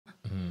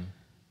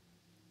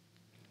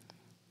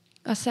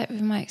I slept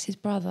with my ex's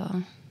brother.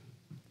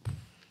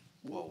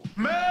 Whoa.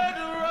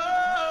 Murderer.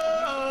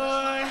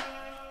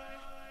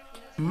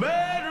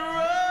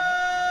 Murderer.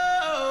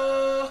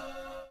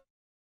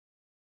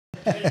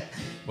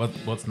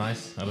 What's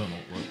nice? I don't know.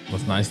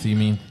 What's nice do you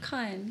mean?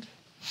 Kind.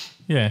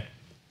 Yeah.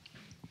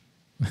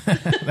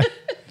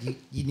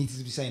 You need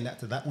to be saying that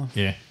to that one.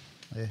 Yeah.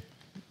 Yeah.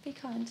 Be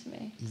kind to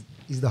me.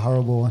 He's the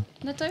horrible one.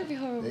 No, don't be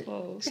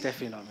horrible. It's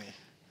definitely not me.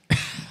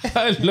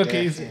 Look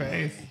at his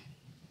face.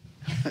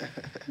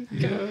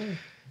 Yeah.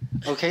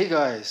 Okay,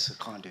 guys.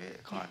 I can't do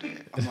it.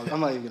 I'm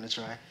not even going to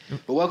try.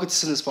 But welcome to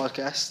Sinners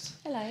Podcast.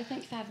 Hello,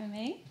 thanks for having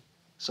me.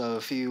 So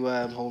a few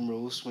home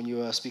rules. When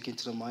you are speaking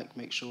to the mic,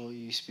 make sure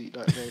you speak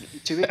directly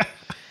to it.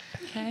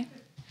 Okay.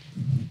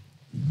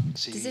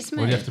 So Does this What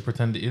do you have to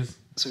pretend it is?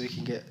 so we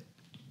can get...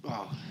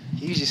 Wow.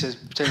 He usually says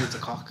pretend it's a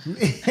cock. So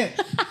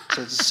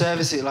to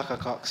service it like a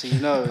cock, so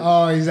you know...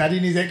 Oh, he's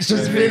adding his extra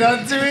spin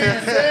onto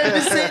it.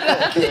 Service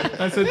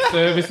it. I said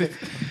service it.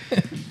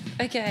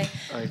 Okay.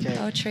 Okay.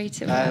 I'll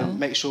treat it well.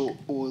 Make sure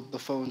all the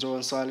phones are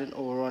on silent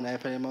or on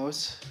airplane mode.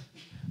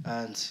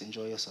 And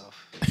enjoy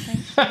yourself. Thank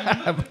you.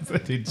 I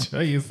said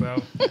enjoy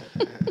yourself.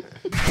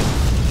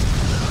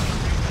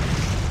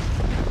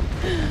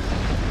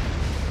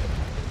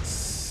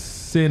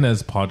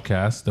 Sinners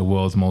Podcast, the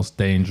world's most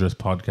dangerous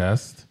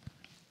podcast.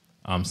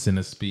 I'm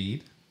Sinner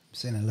Speed.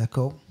 Sinner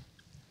Lecco.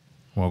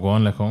 Well, go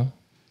on, Lecon.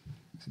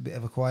 It's a bit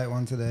of a quiet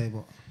one today,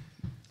 but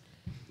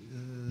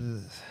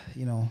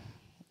you know,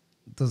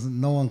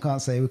 no one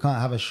can't say we can't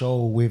have a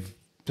show with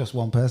just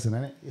one person,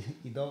 innit?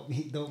 You don't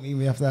mean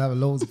we have to have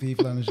loads of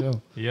people on the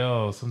show.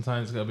 Yo,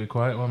 sometimes it's got to be a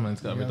quiet one, man.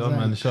 It's got to You be know done, what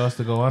I'm man. The show has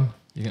to go on.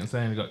 You get what I'm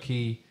saying? You got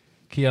key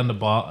on the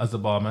bar as the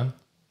barman,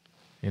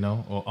 you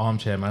know, or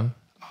armchair man.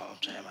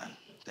 Armchair man.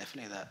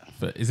 Definitely that.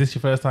 But is this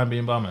your first time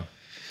being barman?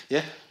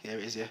 Yeah, it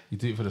is, yeah. You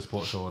do it for the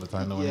sports show all the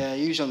time, don't you? Yeah,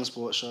 usually on the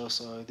sports show,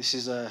 so this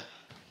is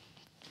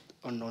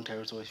unknown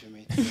territory for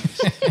me, to be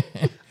honest.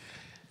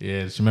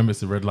 Yeah, just remember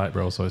it's the red light,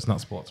 bro, so it's not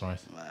sports, right?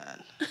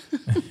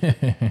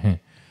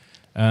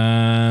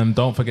 Man.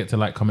 Don't forget to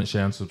like, comment,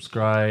 share, and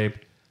subscribe.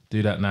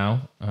 Do that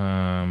now.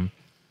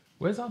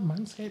 Where's our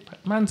Manscaped?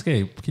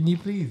 Manscaped, can you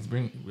please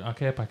bring our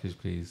care package,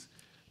 please?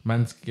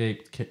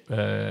 Manscaped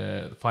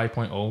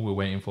 5.0 we're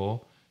waiting for.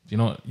 Do you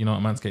know what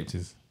Manscaped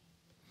is?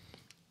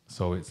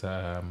 So it's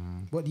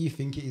What do you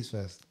think it is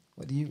first?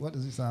 What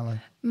does it sound like?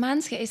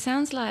 Manscaped, it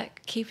sounds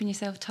like keeping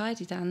yourself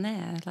tidy down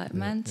there, like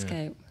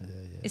Manscaped. Yeah.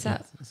 Is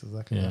that... That's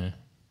exactly yeah. that.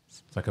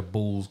 It's like a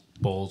balls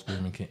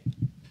grooming kit.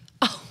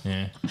 Oh,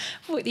 Yeah.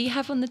 what do you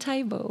have on the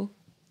table?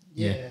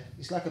 Yeah,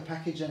 it's like a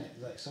package, isn't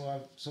it? Like so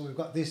we've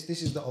got this.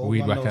 This is the old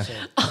Weed one. whacker.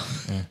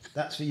 Also. Yeah.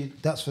 That's for you.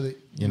 That's for the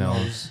You know,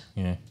 nose.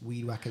 yeah.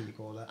 Weed whacker, you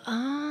call that.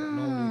 Ah. But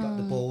normally you got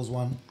the balls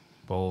one.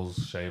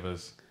 Balls,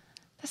 shavers.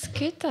 That's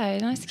good though.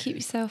 Nice to keep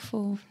yourself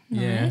all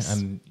Yeah, nice.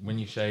 and when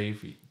you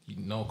shave,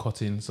 no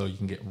cutting, so you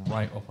can get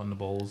right up on the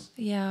balls.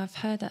 Yeah, I've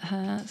heard that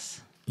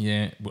hurts.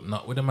 Yeah, but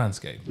not with a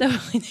Manscaped. No,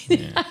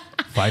 Yeah,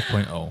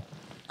 5.0.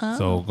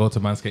 So go to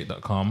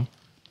manscaped.com.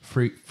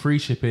 Free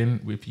shipping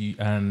with you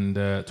and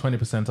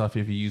 20% off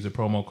if you use the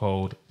promo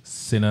code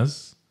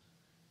SINNERS.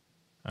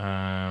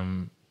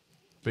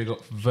 Big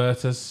up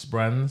Virtus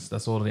brands.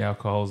 That's all the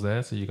alcohols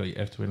there. So you got your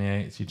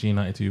F28s, your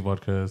G92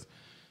 vodkas,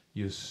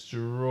 your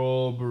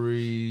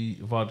strawberry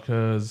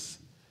vodkas,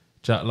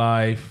 Jack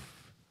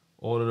Life,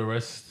 all of the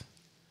rest,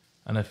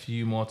 and a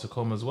few more to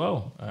come as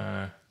well.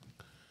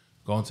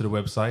 Go onto the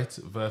website,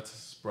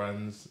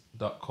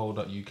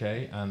 virtusbrands.co.uk,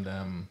 and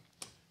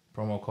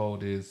promo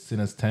code is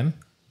SINNERS10.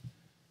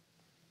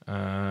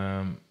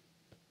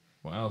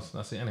 What else?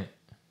 That's it, innit?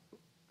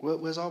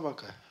 Where's our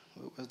vodka?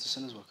 Where's the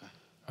Sinners vodka?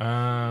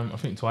 I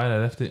think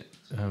Twyla left it.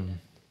 Bad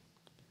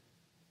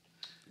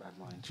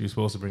mind. She was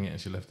supposed to bring it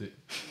and she left it.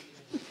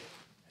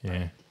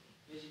 Yeah.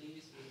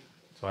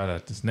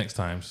 Twyla, just next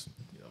time, just,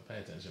 pay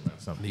attention, man.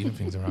 Stop leaving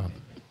things around.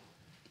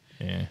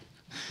 Yeah.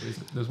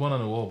 There's one on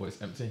the wall, but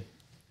it's empty.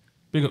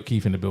 Big up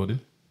Keith in the building.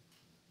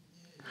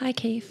 Hi,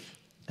 Keith.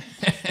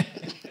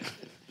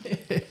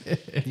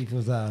 Keith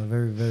was at a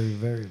very, very,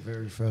 very,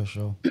 very first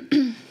show.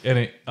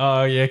 Innit?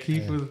 Oh, yeah,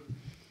 Keith was...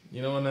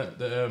 You know, on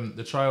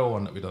the trial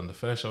one that we done, the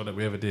first show that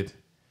we ever did,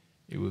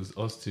 it was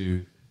us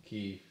two,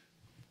 Keith,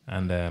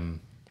 and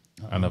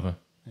another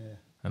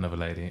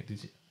lady.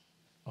 Did you?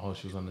 Oh,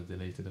 she was on the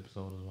deleted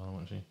episode as well,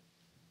 wasn't she?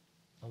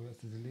 Oh, we have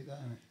to delete that,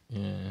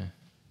 innit?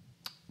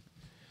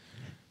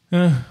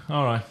 Yeah.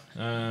 All right.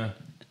 Where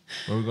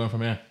are we going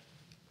from here?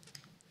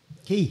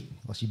 Key,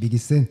 what's your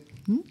biggest sin?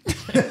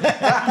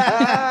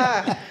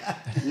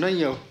 None of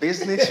your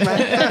business, man.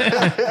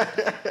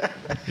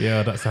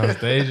 Yeah, that sounds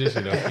dangerous,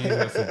 you know.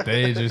 That's a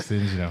dangerous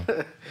thing, you know.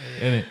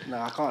 Innit?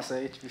 No, I can't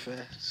say it, to be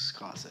fair. Just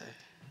can't say.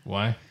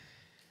 Why?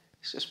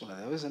 It's just one of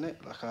those, isn't it?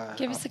 Like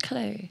Give us a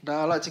clue. No,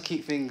 I like to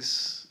keep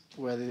things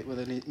where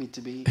they need me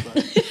to be, but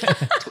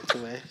tucked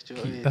away. Do you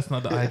know what I mean? That's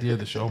not the idea of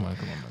the show, man.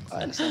 Come on, man.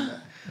 I understand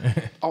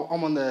that.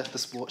 I'm on the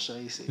sports show,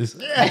 you see. This- So.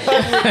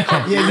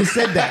 Yeah, you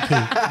said that,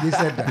 Key. You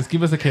said that. Just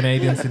give us a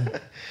Canadian sin.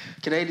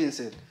 Canadian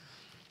sin.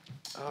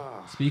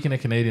 Speaking a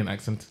Canadian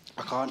accent.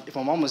 I can't. If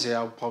my mum was here,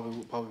 I would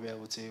probably be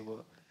able to,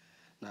 but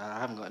nah, I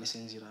haven't got any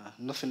sins,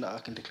 Nothing that I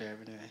can declare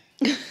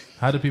anyway.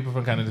 How do people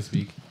from Canada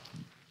speak?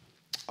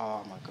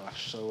 Oh my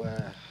gosh. So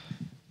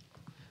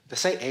they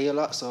say A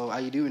lot, so how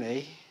you doing,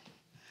 A?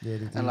 Yeah,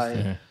 they do. And like,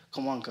 Yeah.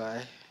 come on,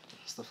 guy.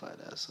 Stuff like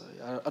that. So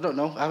I don't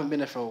know. I haven't been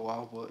there for a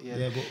while, but yeah.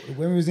 Yeah, but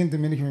when we was in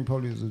Dominican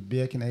Republic, it was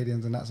bare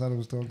Canadians, and that's how I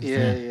was talking.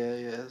 Yeah.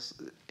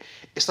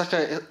 It's like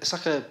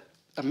a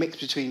mix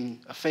between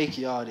a fake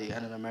yardie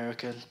and an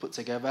American put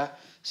together.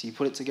 So you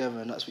put it together,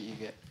 and that's what you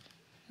get.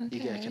 Okay.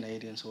 You get a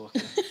Canadian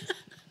talking.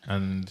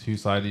 And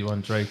whose side do you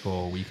want, Drake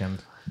or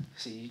Weekend?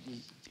 See,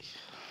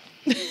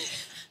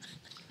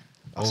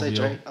 I'll say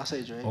Drake. It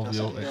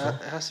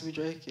has to be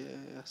Drake. Yeah,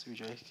 it has to be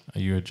Drake. Are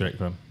you a Drake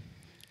fan?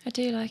 I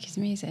do like his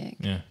music.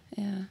 Yeah.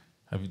 Yeah.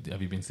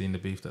 Have you been seeing the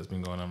beef that's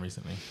been going on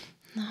recently?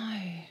 No.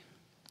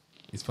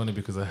 It's funny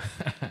because I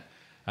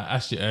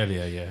asked you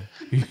earlier, yeah.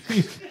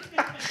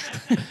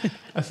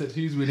 I said,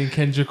 who's winning,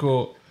 Kendrick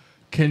or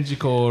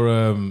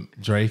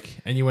Drake?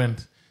 And you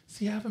went,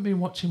 see, I haven't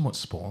been watching much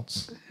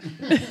sports.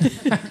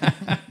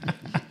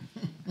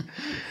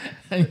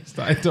 And you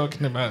started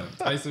talking about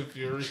Tyson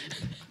Fury.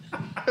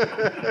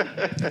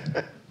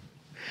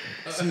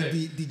 So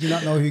did you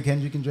not know who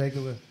Kendrick and Drake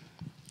were?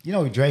 You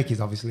know who Drake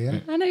is, obviously, yeah?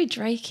 I know who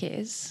Drake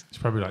is. It's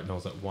probably like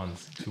knows like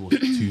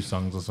two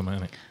songs or something,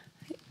 innit?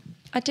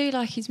 I do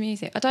like his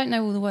music. I don't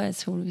know all the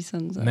words to all of his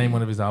songs. though. Name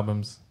one of his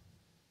albums.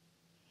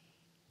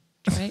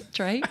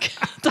 Drake?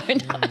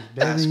 Don't know.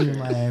 Baby, you're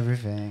my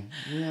everything.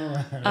 You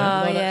know,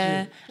 Oh,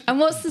 yeah. And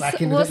what's the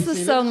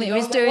song that he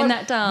was doing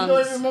that dance? You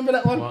don't even remember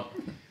that one? What?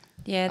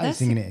 Yeah, I'm that's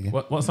singing it again.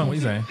 What song were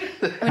you saying?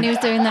 when he was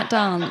doing that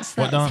dance.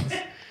 What dance?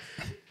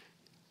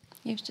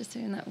 He was just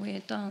doing that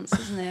weird dance,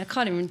 isn't he? I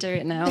can't even do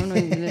it now. I'm not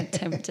even going to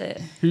attempt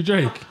it. Who,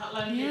 Drake?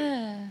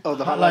 Yeah. Oh,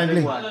 the Hotline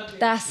Bling one.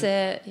 That's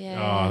it,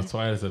 yeah. Oh,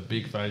 Twilight's a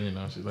big fan, you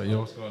know. She's like, yo,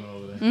 what's going on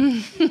over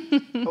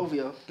there?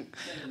 OVO.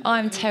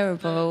 I'm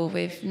terrible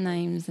with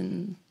names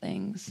and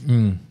things.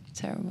 Mm.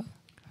 Terrible.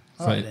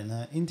 All right,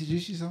 then.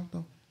 Introduce yourself,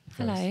 though.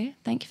 Hello.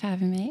 Thank you for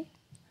having me.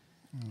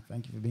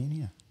 Thank you for being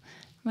here.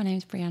 My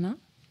name's Brianna.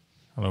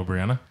 Hello,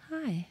 Brianna.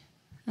 Hi.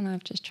 And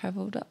I've just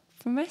travelled up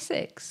from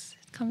Essex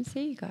to come and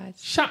see you guys.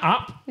 Shut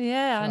up.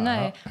 Yeah, I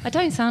know. I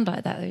don't sound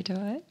like that though, do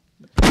I?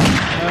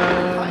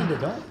 Kind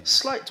of, don't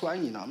Slight twang,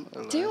 I'm not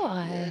gonna lie. Do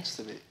I? Yeah, just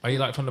a bit. Are you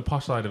like from the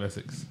posh side of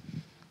Essex?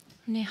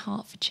 Near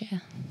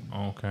Hertfordshire.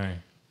 Okay.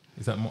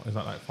 Is that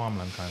like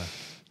farmland kind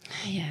of?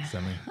 Yeah.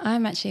 Semi.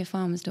 I'm actually a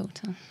farmer's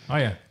daughter. Oh,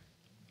 yeah.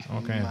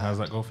 Okay. How's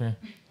that go for you?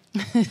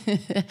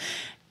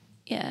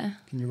 Yeah,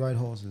 Can you ride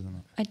horses or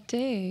not? I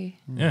do.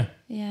 Yeah.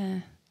 Yeah.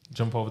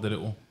 Jump over the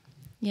little.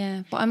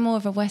 Yeah, but I'm more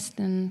of a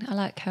Western. I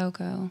like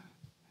cowgirl.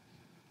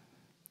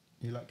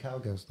 You like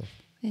cowgirl stuff?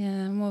 Yeah,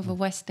 I'm more of a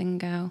Western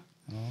girl.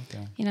 Oh,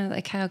 okay. You know,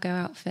 the cowgirl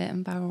outfit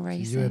and barrel So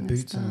racing. you wear and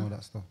boots stuff. and all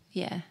that stuff?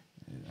 Yeah.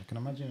 I can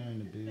imagine wearing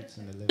the boots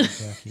and the leather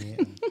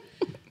jacket.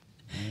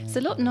 It's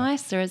a lot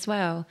nicer as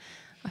well.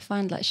 I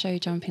find like show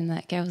jumping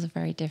that girls are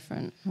very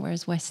different,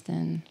 whereas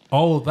Western.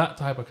 Oh, that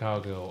type of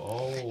cowgirl.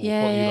 Oh,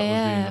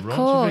 Yeah, of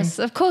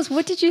of course.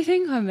 What did you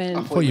think I meant?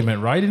 I thought you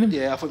meant riding him.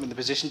 Yeah, I thought I'm in the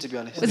position, to be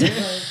honest. Oh,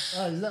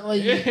 is that why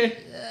you...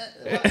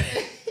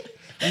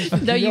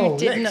 No, you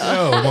did not.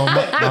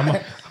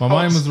 Oh, my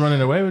mind was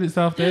running away with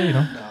itself there, you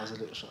know. No, I was a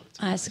little shocked.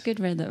 It's a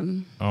good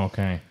rhythm.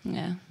 Okay.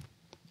 Yeah.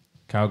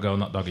 Cowgirl,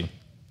 not doggy.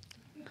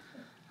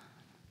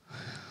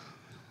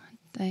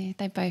 They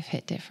both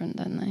hit different,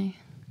 don't they?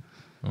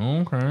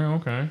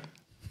 Okay.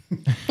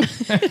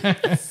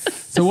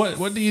 So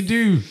what do you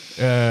do,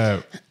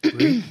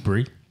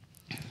 Brie?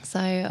 So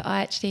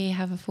I actually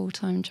have a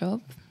full-time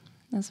job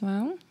as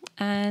well,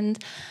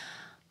 and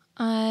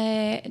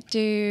I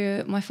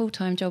do my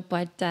full-time job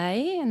by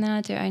day, and then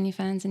I do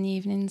OnlyFans in the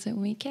evenings and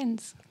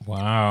weekends.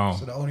 Wow.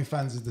 So the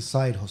OnlyFans is the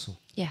side hustle.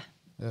 Yeah.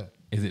 Yeah.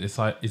 Is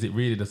it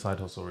really the side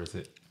hustle, or is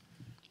it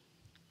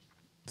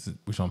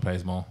which one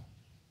pays more?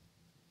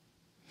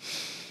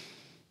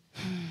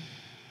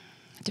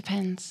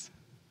 Depends.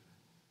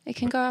 It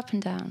can go up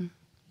and down.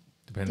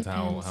 Depends.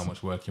 Depends. How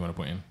much work you want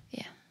to put in.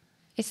 Yeah.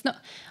 It's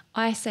not,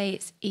 I say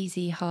it's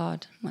easy,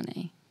 hard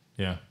money.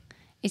 Yeah.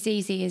 It's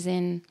easy as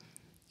in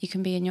you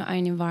can be in your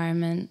own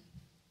environment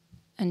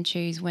and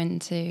choose when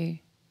to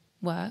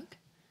work,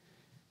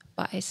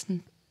 but it's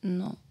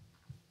not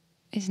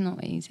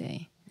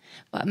easy.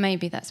 But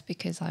maybe that's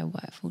because I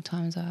work full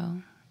time as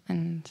well,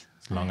 and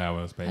It's long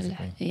hours,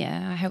 basically.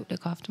 I help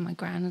look after my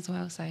gran as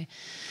well. So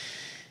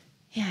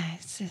yeah,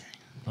 it's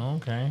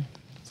Okay.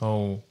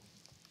 So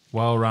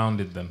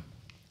well-rounded then.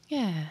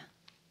 yeah.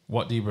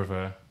 What do you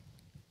prefer?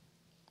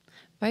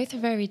 Both are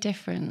very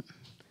different.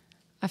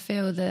 I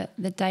feel that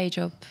the day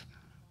job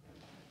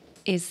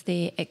is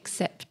the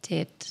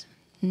accepted,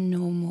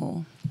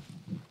 normal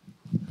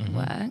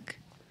work.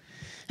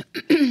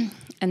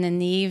 And then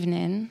the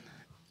evening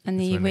and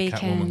the That's when the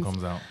Catwoman weekends.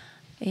 comes out.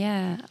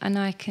 Yeah, and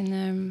I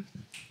can,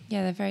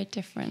 they're very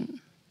different.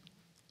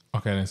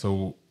 Okay, then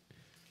so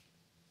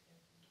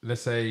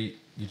let's say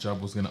your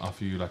job was going to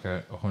offer you like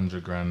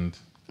 $100,000.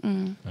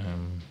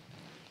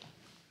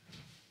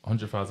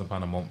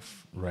 £100,000 a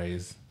month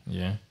raise.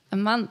 Yeah. A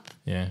month.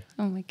 Yeah.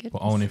 Oh my goodness.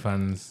 But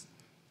OnlyFans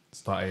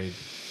started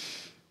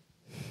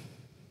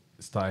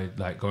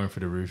like going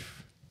through the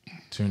roof.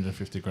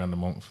 250 grand a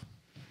month.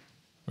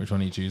 Which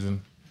one are you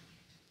choosing?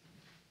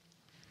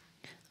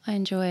 I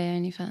enjoy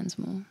OnlyFans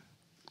more.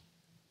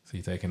 So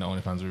you're taking the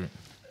OnlyFans route?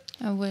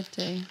 I would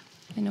do,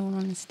 in all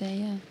honesty,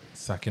 yeah.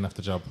 Sacking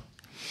after job.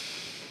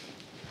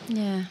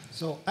 Yeah.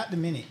 So at the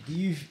minute, do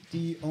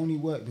you only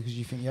work because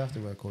you think you have to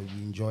work, or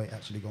you enjoy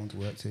actually going to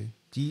work too?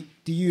 Do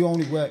you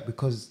only work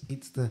because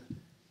because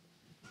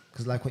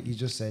like what you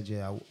just said,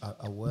 yeah,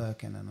 I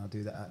work and then I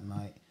do that at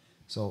night.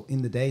 So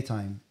in the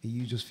daytime, are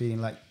you just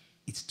feeling like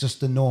it's just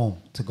the norm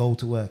to go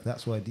to work?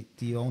 That's why. Do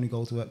you only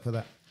go to work for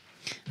that?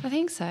 I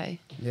think so.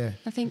 Yeah.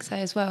 I think so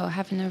as well,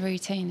 having a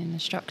routine and a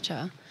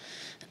structure.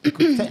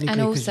 Technically, And because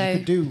also, you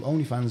could do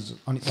OnlyFans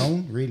on its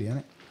own, really,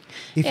 innit?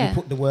 If Yeah. you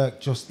put the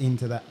work just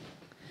into that.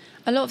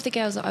 a lot of the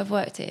girls that I've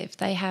worked with,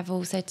 they have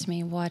all said to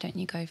me, why don't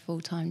you go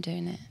full-time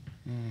doing it?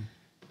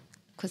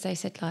 Because they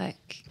said,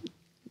 like,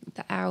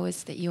 the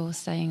hours that you're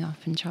staying up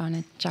and trying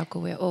to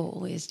juggle it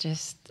all is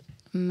just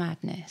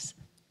madness.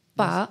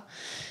 But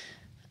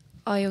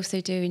I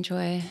also do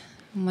enjoy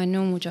my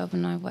normal job,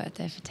 and I worked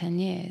there for 10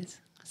 years.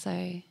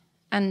 So,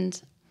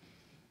 and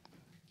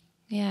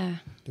yeah,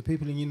 Do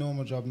people in your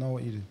normal job know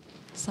what you do?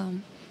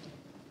 some.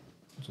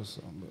 Just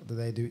do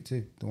they do it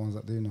too? The ones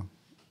that do know.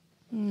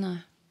 No,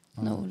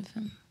 not all of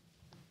them.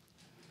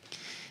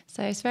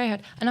 So it's very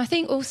hard. And I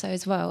think also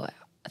as well,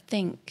 I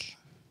think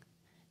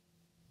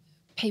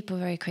people are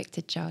very quick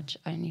to judge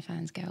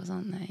OnlyFans girls,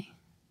 aren't they?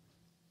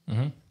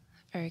 Mm-hmm.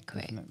 Very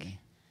quick. Definitely.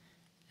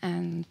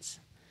 And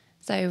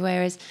so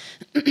whereas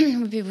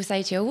when people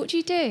say to you, oh, what do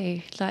you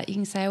do? Like you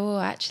can say, well,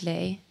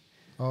 actually,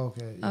 Oh,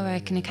 okay. I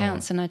work in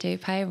accounts and I do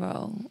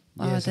payroll.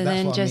 Yeah, Rather so that's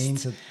than what just... I mean.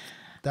 So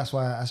that's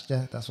why I asked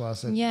you. That's why I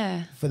said.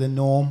 Yeah. For the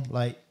norm,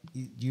 like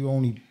you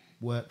only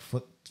work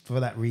for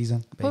that reason.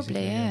 Basically,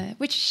 Probably, yeah.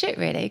 Which is shit,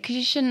 really, because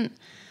you shouldn't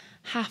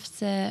have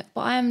to...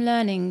 But I am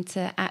learning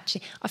to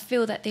actually... I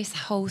feel that this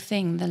whole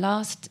thing, the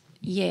last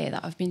year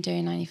that I've been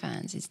doing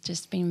OnlyFans, it's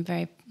just been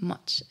very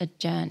much a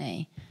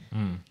journey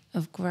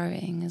of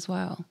growing as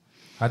well.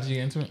 How did you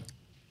get into it?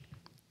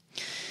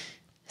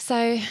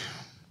 So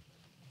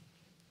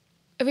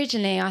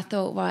originally I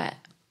thought, right,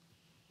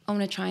 I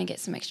want to try and get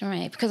some extra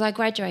money because I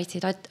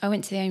graduated. I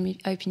went to the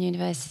Open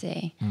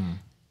University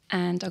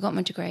and I got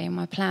my degree, and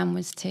my plan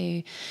was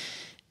to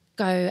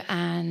go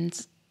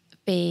and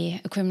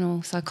be a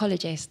criminal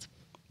psychologist.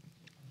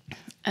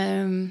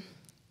 And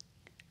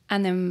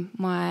then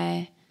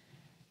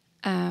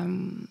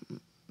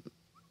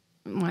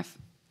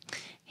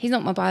he's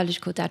not my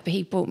biological dad, but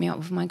he brought me up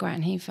with my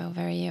gran. He fell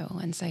very ill,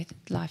 and so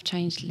life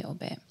changed a little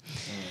bit.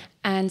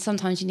 And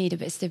sometimes you need a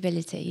bit of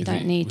stability. You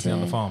don't need was to... he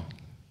on the farm?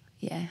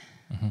 Yeah.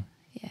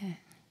 Yeah.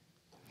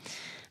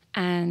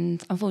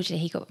 And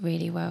unfortunately, he got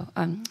really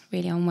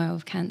unwell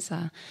with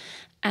cancer.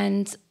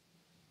 And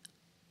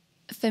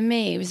for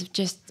me, it was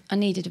just, I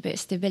needed a bit of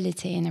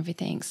stability and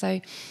everything.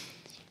 So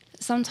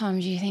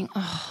sometimes you think,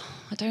 oh,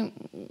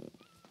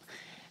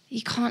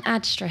 you can't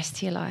add stress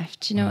to your life.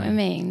 Do you know what I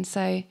mean?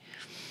 So,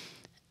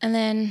 and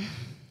then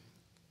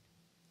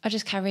I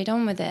just carried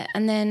on with it.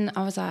 And then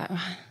I was like, oh,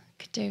 I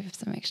could do with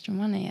some extra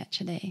money,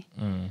 actually.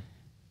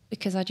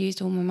 Because I'd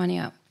used all my money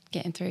up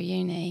getting through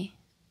uni.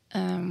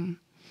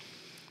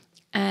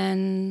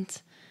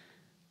 And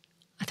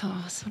I thought,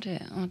 oh, sod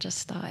it, I'll just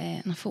start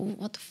it. And I thought, well,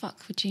 what the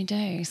fuck would you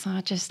do? So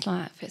I just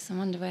like put some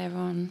underwear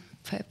on,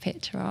 put a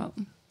picture up,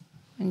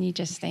 and you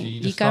just think...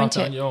 You just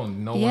started on your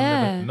own?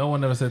 No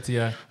one never said to you,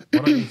 why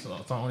don't you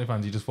start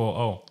OnlyFans? You just thought,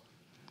 oh.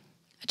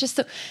 I just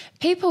thought...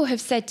 People have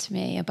said to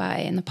me about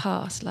it in the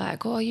past,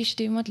 like, oh, you should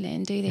do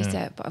modelling, do this,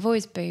 that. But I've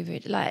always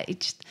boo-booed. Like, it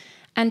just...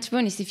 And to be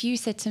honest, if you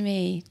said to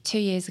me 2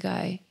 years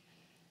ago,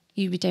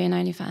 you'd be doing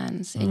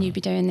OnlyFans and you'd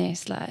be doing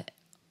this, like,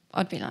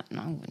 I'd be like,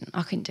 no, I wouldn't.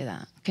 I couldn't do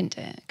that. Couldn't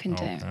do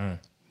it.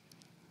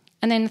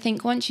 And then I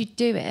think once you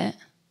do it...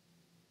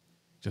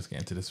 Just get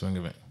into the swing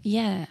of it.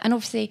 Yeah. And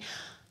obviously,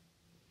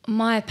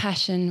 my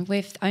passion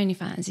with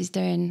OnlyFans is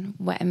doing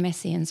wet and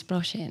messy and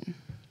sploshing.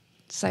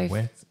 So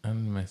Wet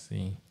and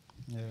messy.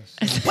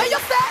 Yes. Where you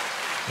say?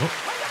 Oh,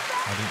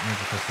 I didn't mean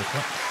to press the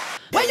clap.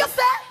 Where you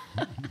say?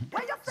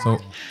 Where you say?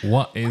 So,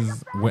 what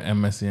is wet and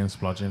messy and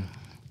splodging?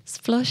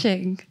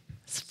 Sploshing.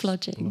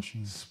 Splodging.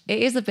 It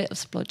is a bit of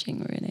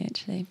splodging, really,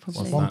 actually,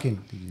 probably. Bonking.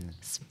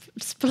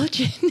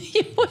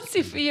 Splodging. What's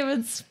it for you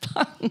and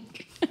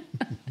spunk?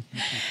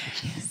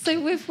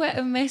 So with wet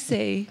and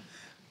messy,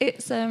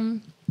 it's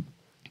anything.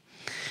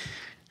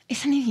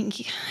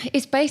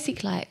 It's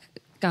basic like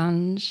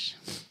gunge,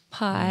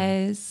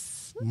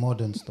 pies,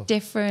 Modern stuff.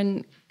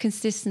 different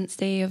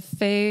consistency of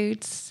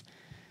foods.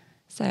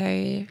 So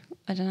I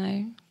don't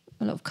know,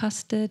 a lot of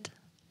custard.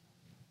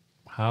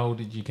 How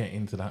did you get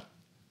into that?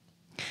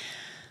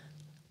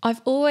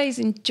 I've always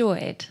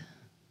enjoyed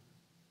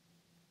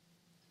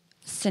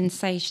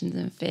sensations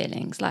and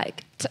feelings.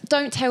 Like,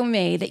 don't tell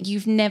me that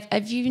you've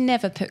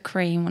never put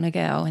cream on a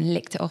girl and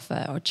licked it off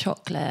her, or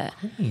chocolate,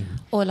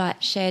 or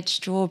like shared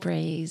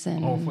strawberries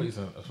and. Oh, I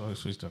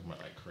thought you were talking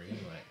about like cream,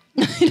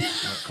 like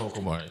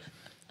cocoa bars.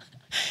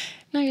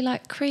 No,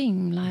 like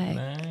cream, like.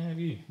 Nah, have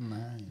you? Nah,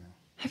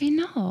 Have you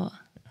not?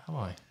 Have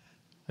I?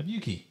 Have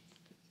you, Key?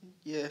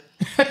 Yeah.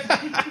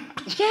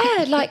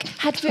 Yeah, like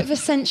had a bit of a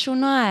sensual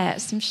night,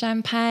 some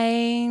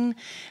champagne,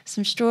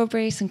 some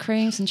strawberries, some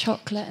cream, some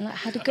chocolate, and like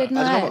had a good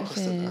night.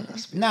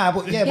 Nah,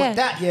 but Yeah.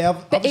 that,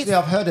 obviously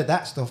I've heard of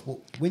that stuff, but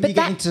when you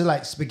get into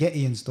like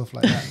spaghetti and stuff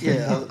like that,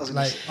 Yeah,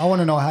 I want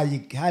to know how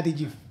did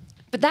you?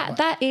 But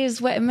that is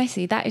wet and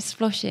messy. That is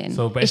sloshing.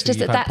 So basically, it's just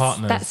you've had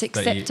partners that's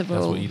acceptable.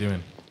 that's what you're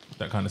doing,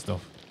 that kind of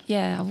stuff.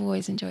 Yeah, I've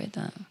always enjoyed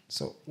that.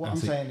 So what I'm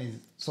saying is,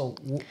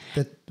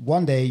 that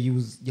one day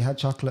you had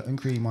chocolate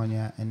and cream on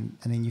you, and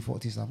then you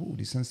thought to yourself, "Oh,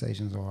 this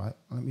sensation's all right.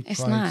 Let me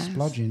try nice.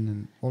 splodging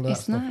and all that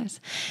It's stuff." nice.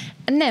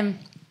 And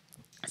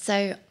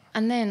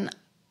then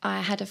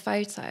I had a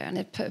photo and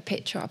I put a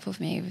picture up of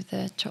me with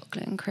the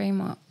chocolate and cream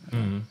up.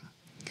 Mm.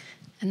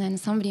 And then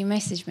somebody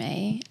messaged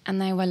me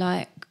and they were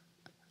like,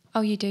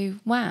 "Oh, you do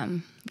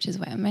WAM," which is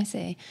wet and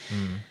messy.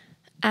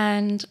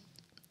 And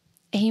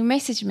he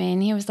messaged me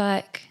and he was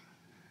like,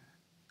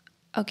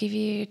 "I'll give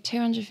you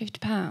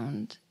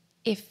 £250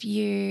 if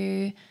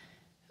you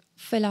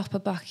fill up a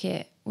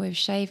bucket with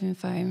shaving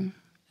foam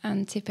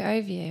and tip it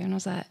over you." And I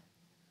was like,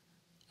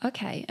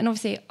 okay. And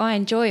obviously I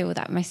enjoy all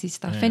that messy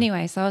stuff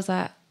anyway. So I was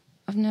like,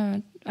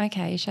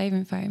 okay,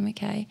 shaving foam,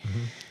 okay.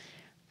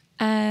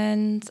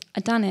 And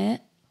I done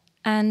it.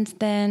 And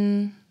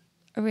then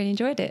I really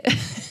enjoyed it.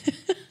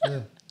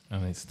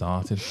 And it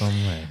started from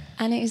there.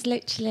 And it was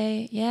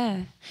literally,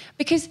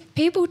 because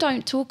people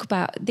don't talk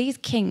about these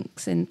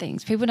kinks and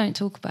things. People don't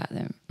talk about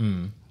them.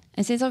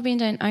 And since I've been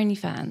doing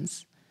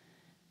OnlyFans,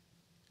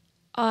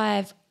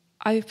 I've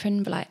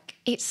opened, like,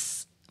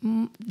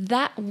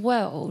 that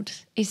world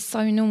is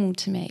so normal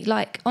to me.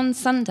 Like, on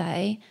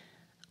Sunday,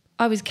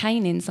 I was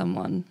caning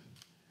someone.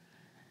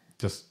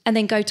 And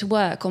then go to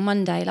work on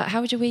Monday. Like,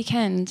 how was your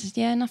weekend?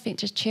 Yeah, nothing,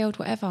 just chilled,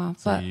 whatever.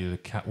 So you're the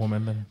cat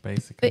woman then,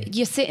 basically? But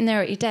you're sitting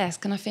there at your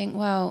desk and I think,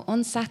 well,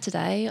 on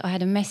Saturday I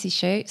had a messy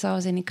shoot, so I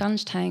was in a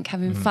gunge tank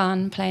having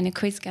fun, playing a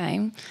quiz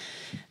game.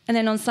 And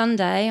then on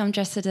Sunday I'm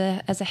dressed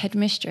as a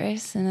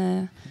headmistress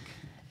and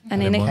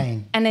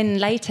in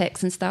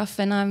latex and stuff,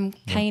 and I'm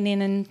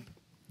caning and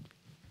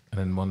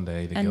then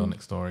Monday the girl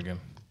next door again.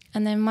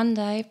 And then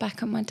Monday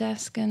back at my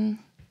desk and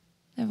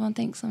everyone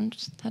thinks I'm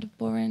just had a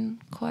boring,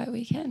 quiet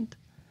weekend.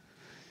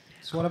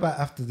 So what about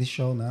after this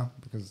show now?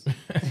 Because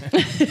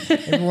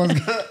everyone's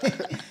got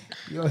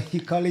your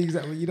colleagues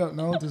that you don't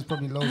know. There's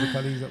probably loads of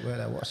colleagues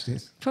that watch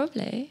this.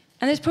 Probably.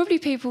 And there's probably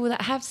people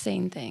that have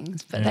seen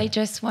things, but they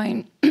just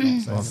won't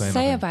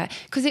say about it.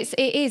 Because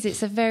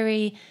it's a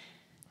very,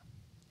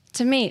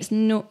 to me,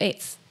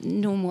 it's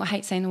normal. I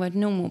hate saying the word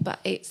normal, but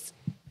it's,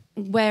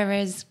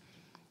 whereas,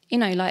 you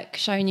know, like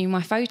showing you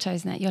my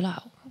photos and that, you're like,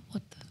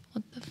 what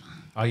the fuck?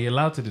 Are you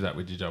allowed to do that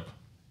with your job?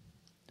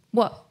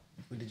 What?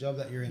 With the job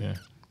that you're in?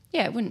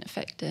 Yeah, it wouldn't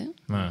affect it.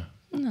 No.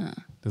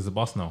 Does the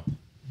boss know?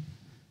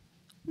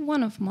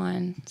 One of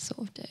mine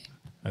sort of do.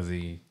 Has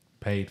he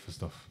paid for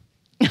stuff?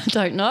 I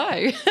don't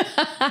know.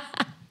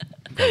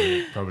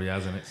 Probably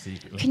hasn't it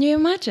secretly. Can you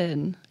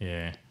imagine?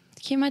 Yeah.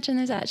 Can you imagine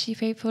there's actually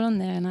people on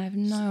there and I have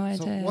no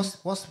idea?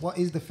 So what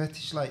is the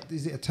fetish like?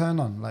 Is it a turn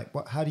on? Like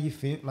how do you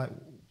feel? Like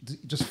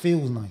it just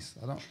feels nice.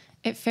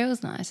 It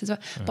feels nice as well.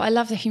 But I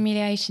love the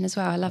humiliation as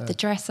well. I love the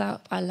dress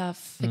up. I love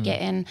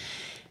forgetting.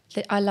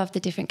 I love the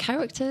different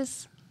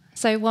characters.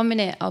 So 1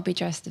 minute I'll be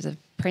dressed as a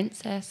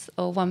princess,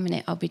 or 1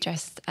 minute I'll be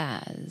dressed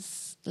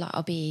as, like,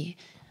 I'll be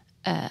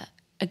a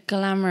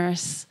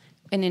glamorous,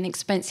 in an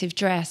expensive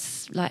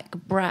dress, like a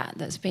brat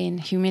that's been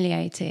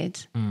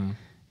humiliated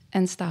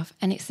and stuff.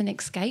 And it's an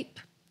escape.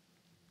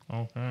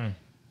 Okay.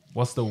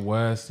 What's the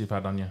worst you've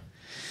had on you?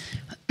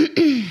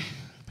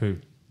 Poo.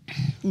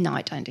 No,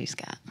 I don't do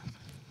scat.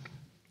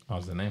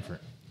 What's the name for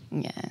it?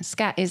 Yeah,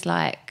 scat is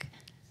like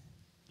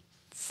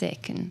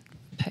sick and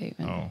poo.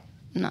 And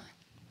no.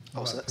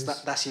 Oh, so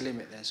that's your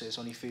limit then. So it's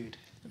only food.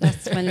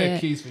 That's my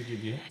limit. Keys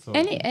forgive you. So.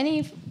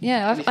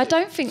 I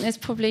don't think there's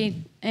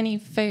probably any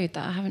food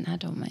that I haven't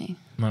had on me.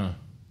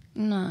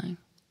 No.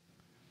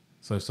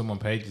 So if someone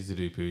paid you to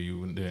do poo, you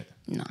wouldn't do it?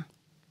 No.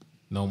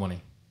 No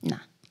money? No.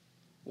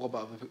 What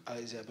about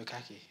is it a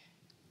bukkake?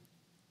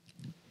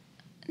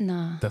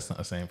 No. That's not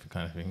the same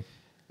kind of thing.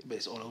 But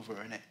it's all over,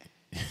 isn't it?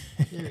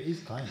 Yeah, it is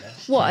kind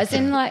of. What, as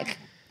in like...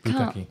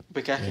 Bukkake.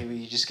 Bukkake, where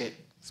you just get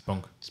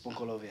spunk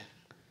all over you.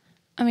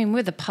 I mean,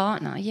 with a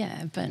partner,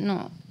 yeah, but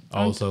not...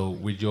 Also,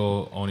 with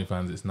your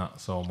OnlyFans, it's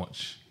not so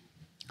much...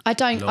 I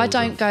don't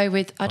go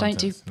with... I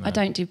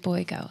don't do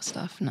boy-girl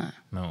stuff, no.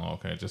 No,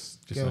 okay,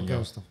 just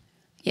girl stuff.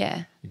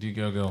 Yeah. You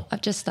do girl?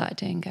 I've just started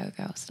doing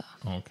girl stuff.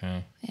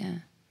 Okay. Yeah.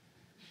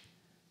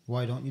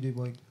 Why don't you do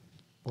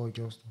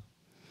boy-girl stuff?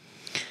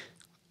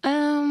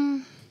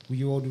 Would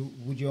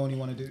you only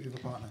want to do it with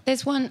a partner?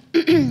 There's one...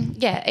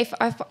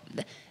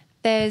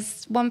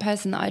 there's one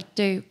person that I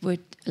do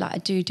would like I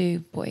do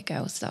boy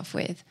girl stuff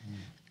with,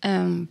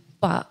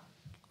 but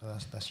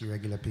That's your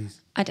regular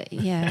piece. I don't,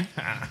 yeah,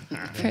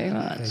 pretty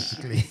much,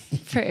 Basically.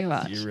 pretty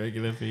much. Your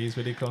regular fees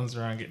when it comes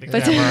around. Get the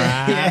But- camera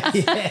out.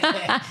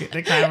 Get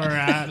the camera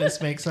out. Let's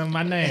make some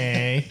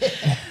money.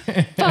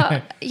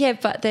 But yeah,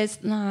 but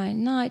there's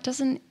no, it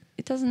doesn't,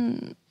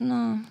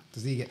 no.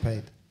 Does he get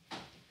paid?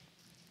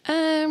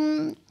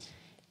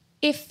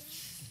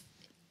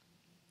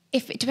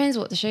 If it depends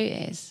what the shoot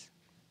is.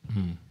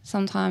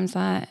 Sometimes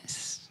like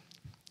it's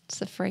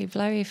a free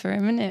blowy for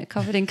him, isn't it?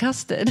 Covered in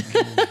custard.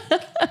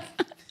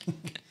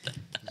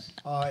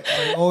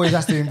 It always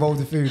has to involve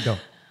the food, though.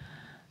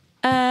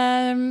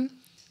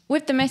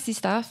 With the messy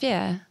stuff,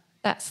 yeah,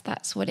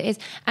 that's what it is.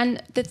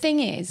 And the thing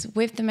is,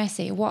 with the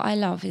messy, what I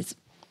love is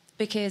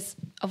because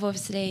of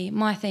obviously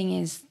my thing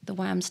is the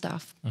WAM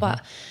stuff,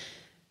 but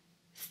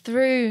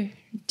through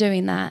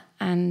doing that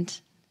and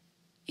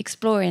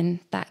exploring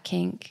that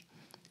kink,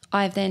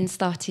 I've then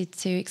started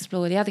to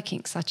explore the other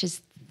kinks, such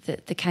as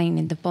the cane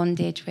and the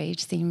bondage, where you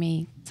see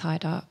me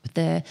tied up,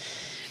 the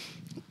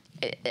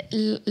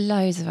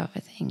loads of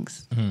other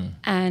things.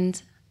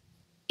 And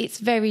it's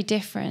very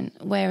different.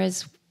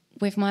 Whereas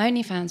with my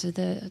OnlyFans, with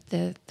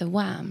the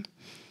WAM,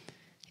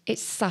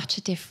 it's such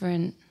a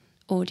different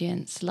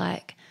audience.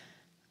 Like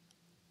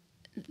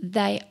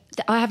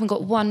I haven't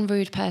got one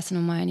rude person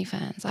on my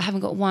OnlyFans. I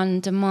haven't got one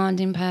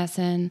demanding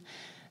person.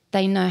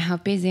 They know how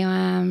busy I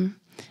am.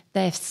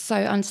 They're so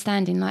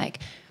understanding. Like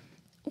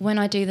when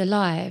I do the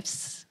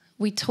lives,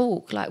 we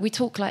talk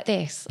like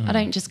this. I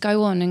don't just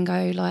go on and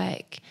go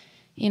like,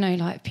 you know,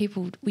 like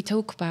people, we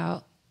talk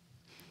about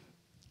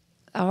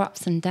our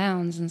ups and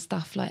downs and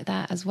stuff like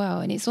that as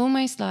well. And it's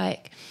almost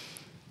like,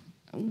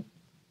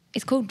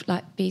 it's called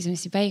like Bees and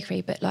Missy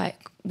Bakery, but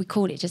like we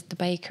call it just the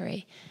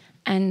bakery.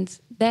 And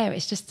there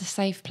it's just a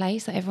safe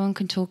place that everyone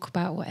can talk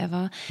about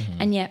whatever.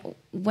 And yet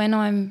when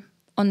I'm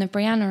on the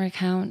Brianna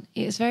account,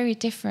 it's very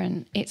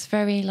different. It's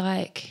very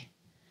like,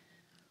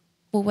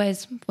 well,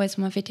 where's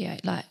my video?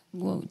 Like,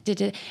 well,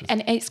 did it?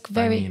 And it's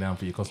very, Banging down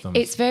for your customs.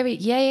 it's very,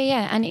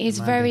 yeah. And it is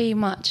very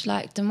much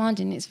like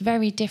demanding. It's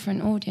very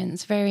different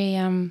audience, very,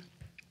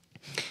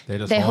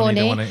 They're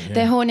horny.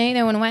 They're horny.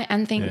 They want to wait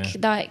and think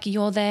like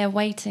you're there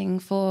waiting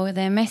for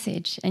their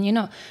message, and you're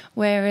not.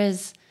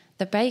 Whereas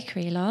the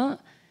bakery lot,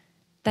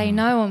 they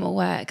know I'm at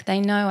work. They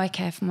know I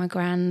care for my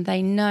gran.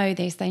 They know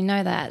this. They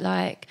know that.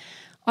 Like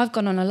I've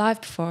gone on a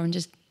live before and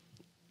just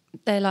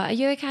they're like, "Are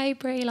you okay,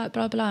 Brie?" Like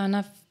blah blah,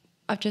 and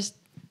I've just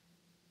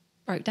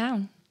broke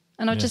down,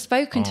 and I've just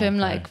spoken to him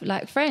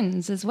like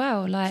friends as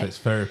well. Like so it's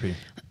therapy.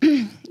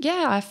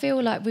 yeah, I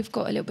feel like we've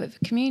got a little bit of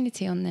a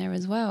community on there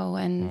as well,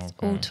 and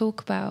all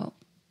talk about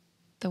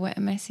the wet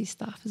and messy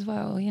stuff as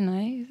well. You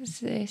know,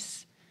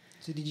 it's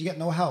So did you get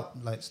no help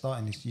like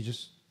starting this? You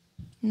just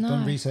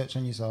done research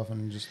on yourself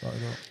and just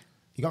started up.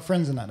 You got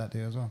friends in that do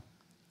as well?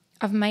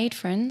 I've made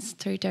friends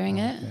through doing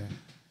it. Yeah.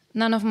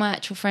 None of my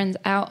actual friends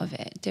out of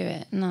it do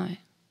it. No.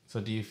 So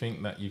do you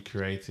think that you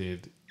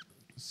created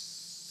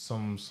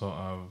some sort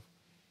of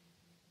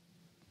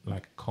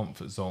like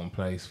comfort zone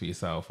place for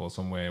yourself, or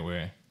somewhere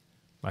where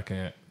like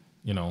a,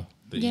 you know,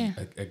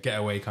 a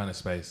getaway kind of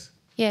space?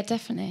 Yeah,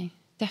 definitely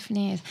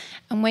is.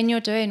 And when you're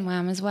doing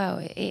WAM as well,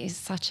 it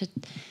is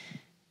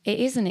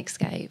an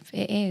escape.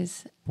 It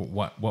is.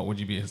 But what would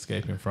you be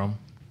escaping from?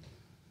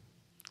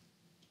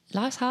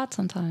 Life's hard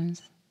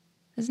sometimes,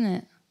 isn't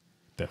it?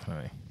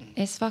 Definitely.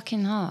 It's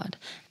fucking hard.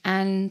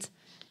 And,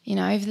 you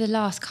know, over the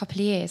last couple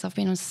of years, I've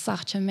been on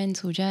such a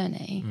mental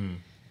journey.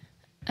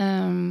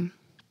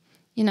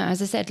 You know,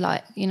 as I said,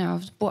 like, you know, I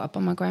was brought up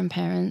by my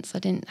grandparents. I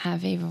didn't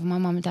have either of my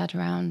mum and dad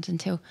around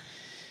until,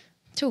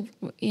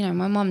 you know,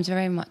 my mum's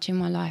very much in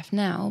my life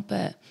now.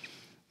 But,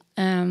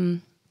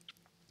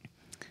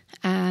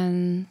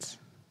 and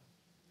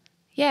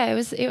yeah,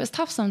 it was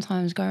tough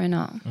sometimes growing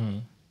up.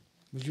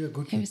 Was you a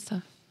good It kid? was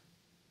tough.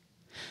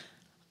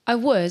 I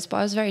was, but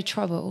I was very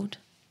troubled.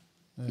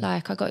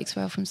 Like I got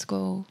expelled from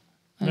school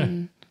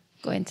and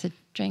got into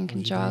drink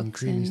and Was you doing drugs.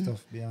 creamy And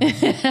stuff behind?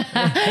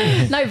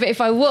 no, but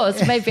if I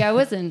was, maybe I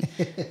wasn't.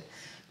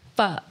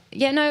 But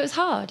yeah, no, it was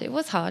hard. It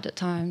was hard at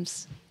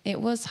times.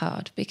 It was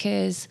hard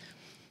because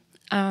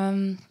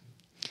I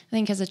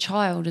think as a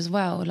child as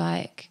well,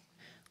 like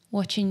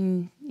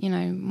watching, you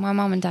know, my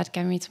mum and dad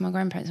gave me to my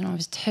grandparents when I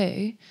was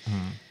 2.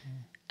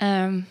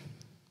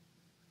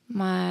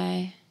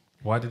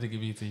 Why did they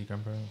give you to your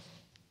grandparents?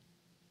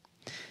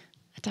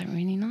 I don't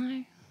really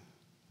know.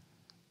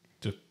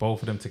 Just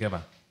both of them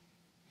together?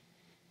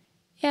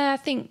 Yeah, I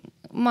think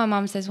my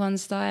mum says one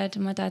side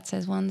and my dad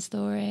says one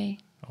story.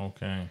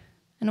 Okay.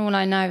 And all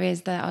I know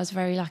is that I was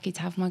very lucky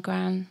to have my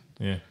gran.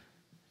 Yeah.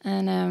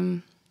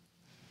 And,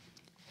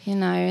 you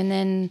know, and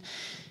then,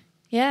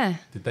 yeah.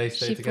 Did they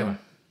stay together?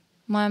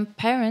 My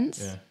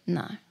parents? Yeah.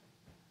 No.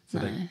 So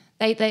no.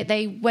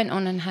 They went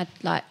on and had,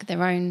 like,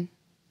 their own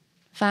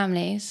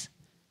families.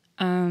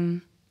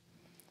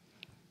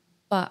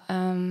 But,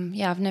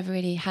 yeah, I've never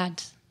really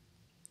had...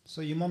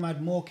 So your mum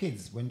had more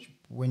kids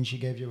when she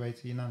gave you away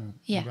to your nan and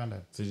Yeah.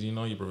 granddad? So do you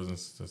know your brothers and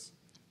sisters?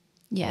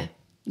 Yeah.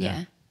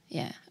 Yeah.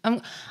 Yeah.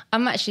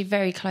 I'm actually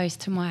very close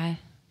to my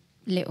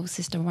little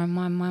sister on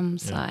my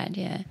mum's side,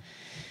 yeah.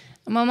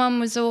 My mum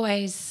was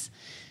always...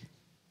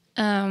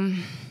 I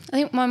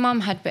think my mum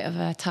had a bit of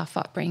a tough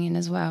upbringing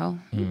as well.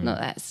 Not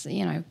that's,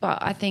 you know, but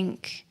I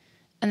think...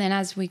 And then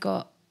as we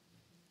got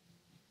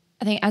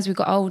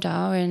older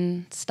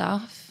and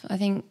stuff, I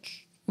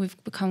think we've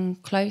become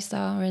closer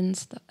and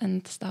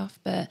stuff.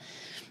 But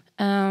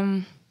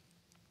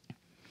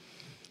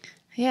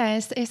yeah,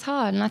 it's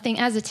hard. And I think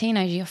as a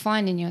teenager, you're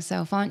finding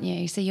yourself, aren't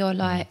you? So you're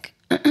like,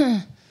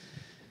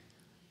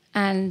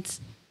 and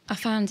I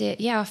found it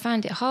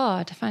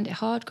hard. I found it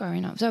hard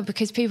growing up. So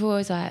because people were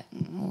always like,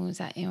 oh, is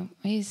that your,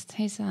 who's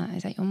that?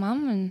 Is that your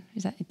mum? And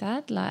is that your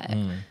dad? Like,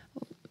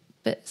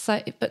 but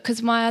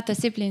because my other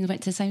siblings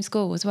went to the same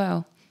school as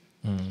well.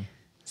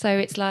 So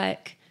it's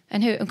like,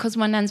 and because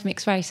my nan's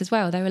mixed race as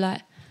well, they were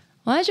like,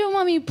 why is your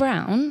mummy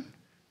brown?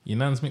 Your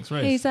nan's mixed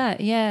race? Who's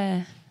that?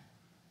 Yeah.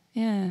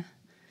 Yeah.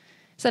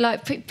 So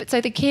like, so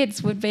the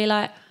kids would be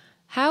like,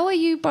 how are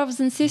you brothers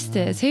and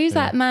sisters? Who's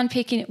that man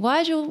picking it? Why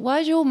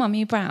is your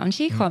mummy brown?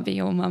 She can't be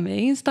your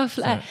mummy and stuff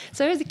like that.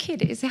 So as a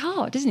kid, it's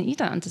hard, isn't it? You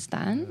don't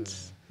understand,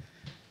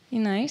 you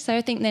know? So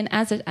I think then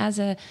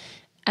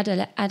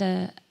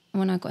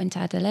when I got into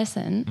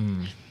adolescent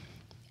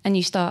and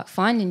you start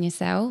finding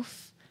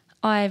yourself,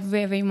 I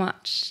very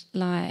much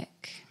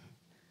like,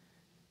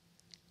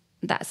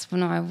 that's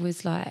when I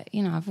was like,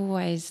 you know, I've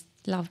always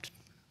loved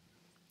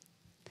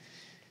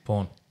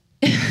porn.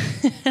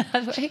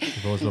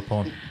 You've always loved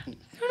porn.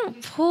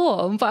 Not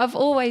porn, but I've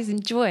always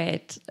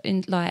enjoyed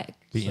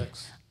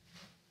sex.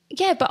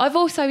 Yeah, but I've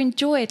also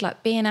enjoyed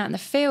like being out in the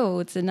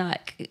fields and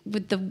like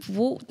with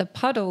the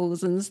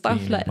puddles and stuff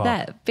being like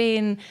that.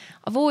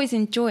 I've always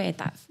enjoyed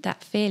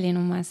that feeling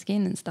on my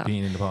skin and stuff.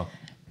 Being in the park.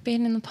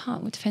 Being in the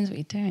park, well, depends what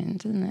you're doing,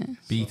 doesn't it?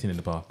 Beating in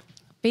the park.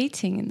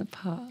 Beating in the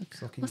park.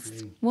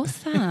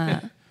 What's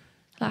that?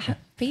 Like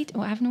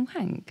having a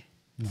wank?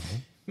 No.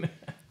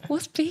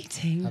 What's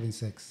beating? Having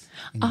sex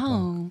in the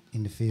park,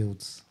 in the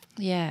fields.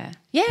 Yeah,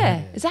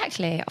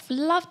 exactly. I've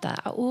loved that.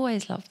 I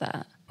always loved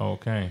that.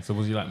 Okay, so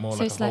was you like more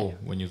like a hole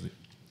when you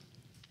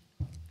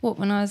was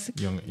when I was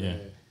young? Yeah.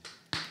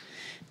 Did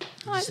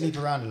you sleep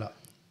around a lot?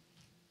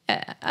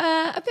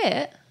 A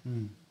bit,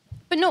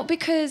 but not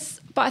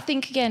because. But I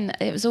think again,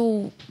 it was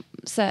all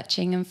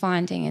searching and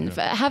finding and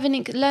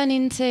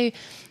learning to.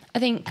 I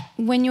think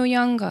when you're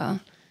younger,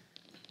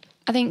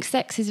 I think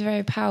sex is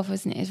very powerful,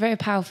 isn't it? It's very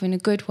powerful in a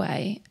good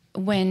way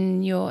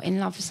when you're in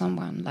love with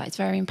someone. Like it's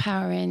very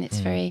empowering. It's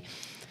very.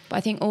 But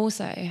I think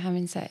also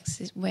having sex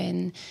is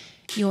when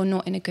you're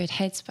not in a good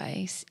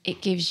headspace.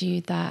 It gives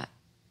you that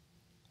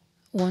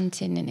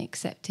wanting and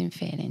accepting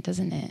feeling,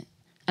 doesn't it?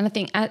 And I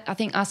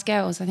think us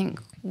girls,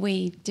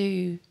 we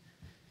do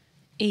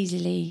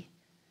easily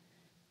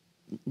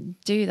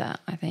do that.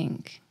 I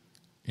think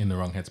in the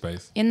wrong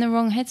headspace. In the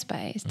wrong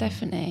headspace,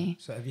 definitely.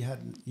 So have you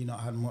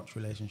not had much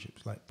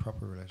relationships, like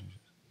proper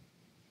relationships?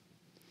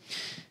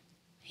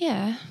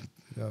 Yeah.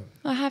 Go.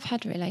 I have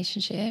had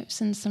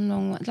relationships and some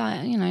long,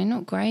 like, you know,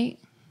 not great.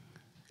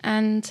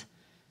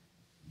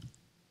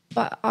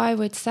 But I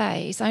would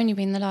say it's only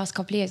been the last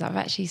couple of years I've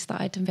actually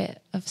started a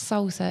bit of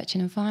soul searching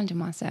and finding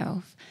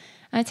myself.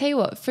 And I tell you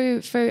what,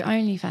 through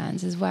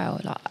OnlyFans as well,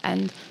 like,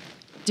 and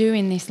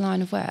doing this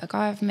line of work,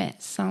 I've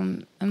met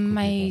some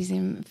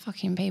amazing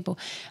fucking people.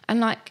 And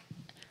like,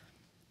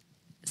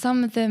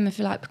 some of them have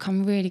like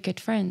become really good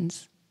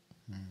friends.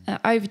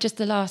 Over just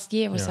the last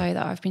year or so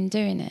that I've been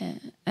doing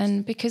it.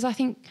 And because I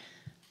think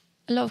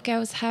a lot of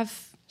girls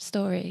have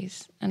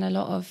stories and a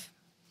lot of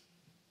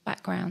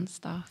background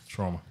stuff.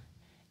 Trauma.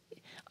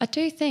 I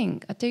do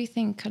think a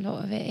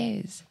lot of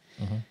it is.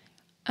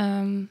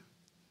 But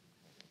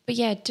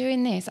yeah,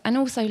 doing this. And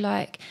also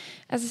like,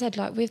 as I said,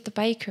 like with the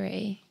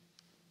bakery,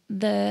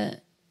 Is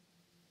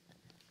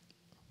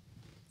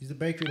the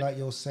bakery like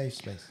your safe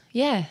space?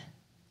 Yeah.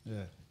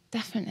 Yeah.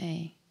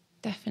 Definitely.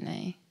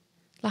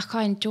 Like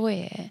I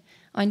enjoy it.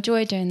 I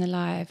enjoy doing the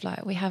live.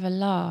 Like we have a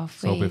laugh.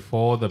 So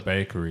before the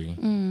bakery,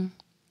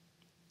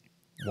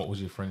 what was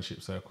your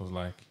friendship circles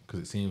like? Because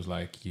it seems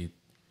like you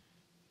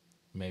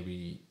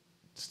maybe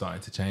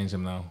starting to change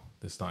them now.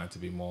 They're starting to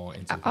be more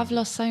into. I've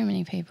lost so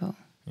many people.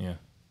 Yeah.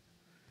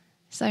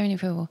 So many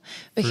people.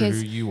 Because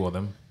through who you or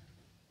them?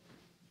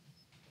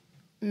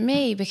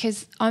 Me,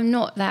 because I'm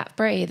not that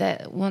Brie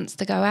that wants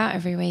to go out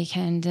every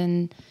weekend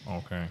and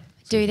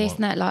do this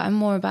and that. Like I'm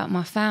more about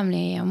my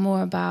family. I'm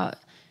more about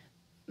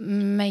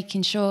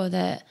making sure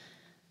that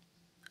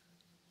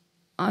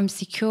I'm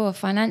secure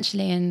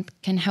financially and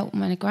can help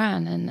my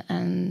gran,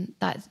 and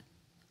that's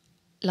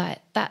like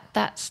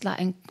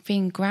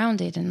being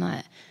grounded and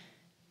like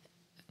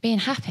being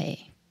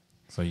happy.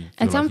 So you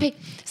and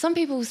some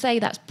people say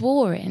that's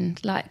boring,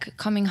 like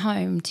coming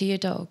home to your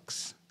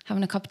dogs,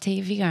 having a cup of tea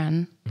with your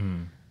gran,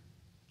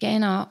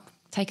 getting up,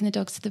 taking the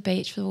dogs to the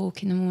beach for the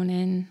walk in the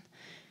morning.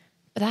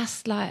 But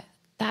that's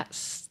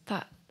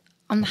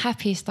I'm the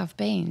happiest I've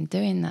been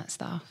doing that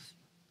stuff.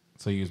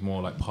 So you was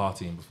more like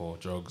partying before,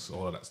 drugs,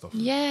 all of that stuff?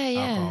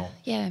 Yeah.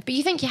 But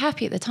you think you're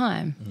happy at the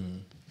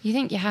time. You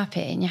think you're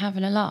happy and you're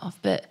having a laugh,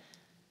 but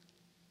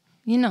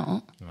You're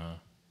not. No.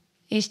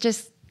 It's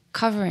just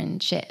covering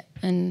shit.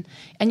 And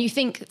you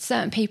think that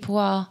certain people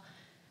are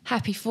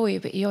happy for you,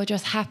 but you're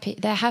just happy.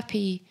 They're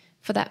happy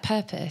for that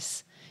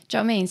purpose. Do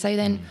you know what I mean? So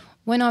then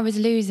when I was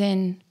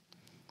losing,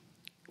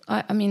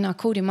 I mean, I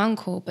called him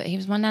uncle, but he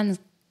was my nan's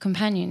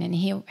companion, and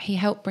he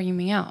helped bring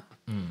me up.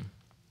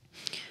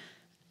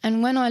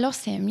 And when I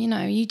lost him, you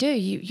know,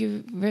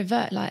 you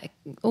revert, like,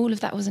 all of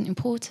that wasn't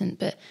important.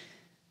 But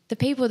the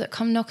people that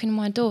come knocking on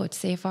my door to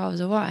see if I was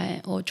all right,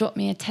 or drop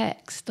me a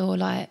text, or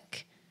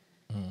like,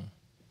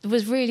 it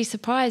was really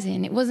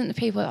surprising. It wasn't the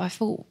people that I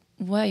thought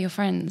were your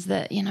friends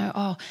that, you know,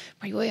 oh,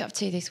 Brie, what are you up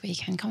to this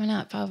weekend? Coming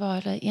up, blah,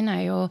 blah, blah, you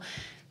know, or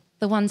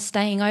the ones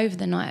staying over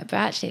the night. But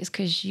actually it's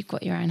because you've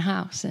got your own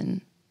house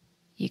and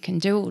you can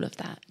do all of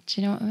that.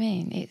 Do you know what I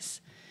mean?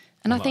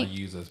 And I think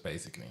users,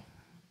 basically.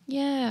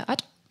 Yeah,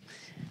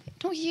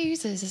 not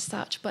users as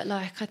such, but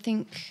like, I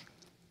think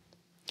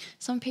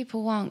some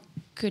people aren't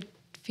good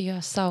for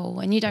your soul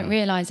and you don't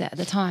realise it at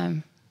the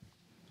time.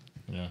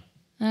 Yeah.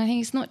 And I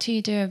think it's not till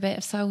you do a bit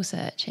of soul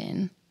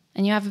searching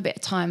and you have a bit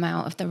of time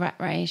out of the rat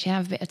race, you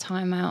have a bit of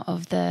time out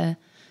of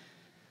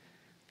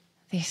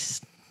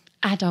this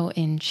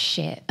adulting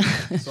shit.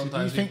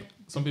 Sometimes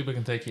some people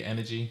can take your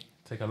energy,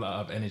 take a lot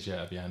of energy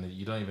out of you, and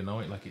you don't even know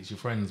it. Like, it's your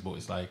friends, but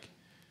it's like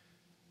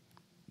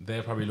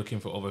they're probably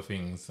looking for other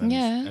things, and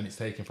it's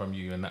taken from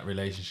you and that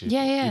relationship.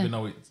 Yeah. Even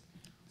though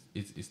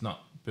it's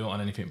not built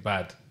on anything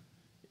bad,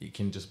 it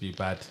can just be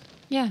bad.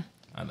 Yeah.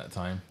 At that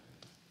time.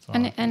 So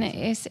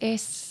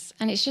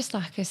it's just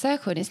like a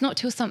circle. And it's not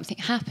till something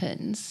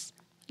happens,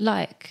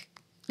 like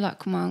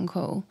my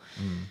uncle,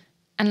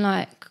 and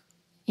like,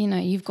 you know,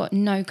 you've got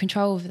no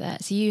control over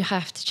that. So you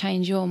have to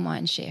change your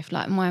mind shift.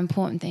 Like, my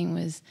important thing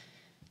was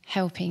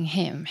helping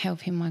him,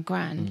 helping my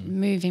gran,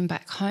 moving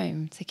back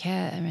home to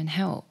care and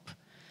help.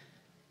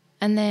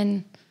 And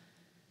then,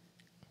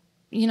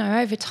 you know,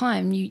 over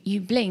time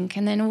you blink,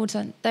 and then all of a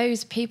sudden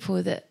those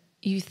people that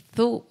you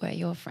thought were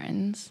your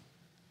friends,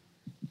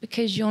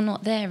 because you're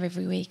not there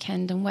every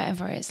weekend and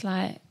whatever, it's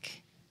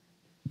like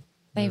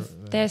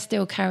they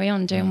still carry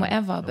on doing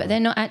whatever, but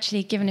they're not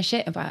actually giving a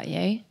shit about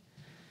you.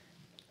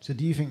 So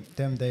do you think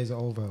them days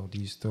are over, or do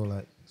you still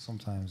like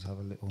sometimes have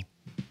a little?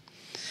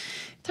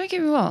 Don't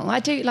get me wrong, I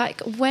do, like,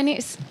 when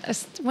it's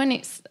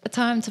a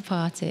time to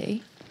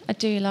party, I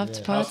do love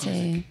to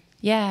party.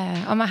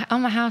 Yeah, I'm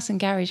a house and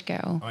garage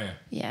girl. Oh yeah.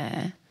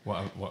 Yeah.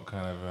 What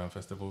kind of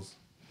festivals?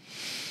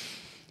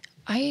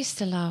 I used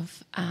to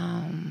love.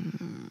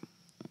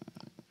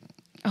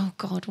 Oh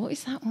God, what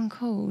is that one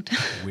called?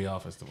 We Are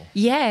Festival.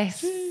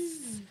 Yes.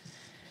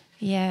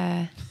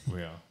 Yeah.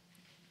 We Are.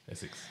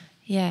 Essex.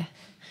 Yeah,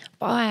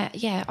 but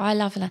I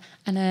love that,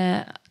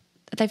 and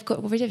they've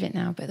got rid of it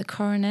now. But the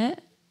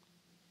Coronet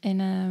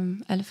in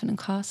Elephant and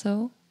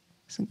Castle,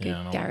 some good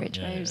garage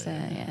raves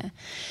there. Yeah.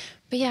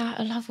 But yeah,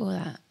 I love all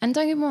that. And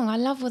don't get me wrong, I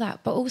love all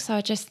that. But also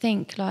I just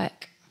think,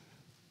 like,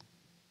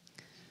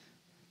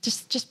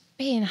 just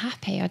being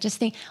happy. I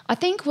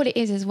think what it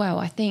is as well,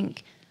 I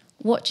think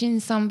watching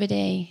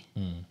somebody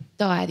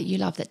die that you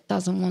love that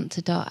doesn't want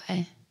to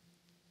die.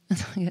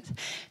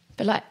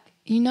 But, like,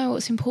 you know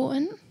what's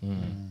important.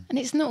 And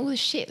it's not all the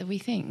shit that we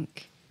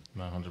think.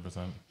 No,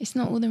 100%. It's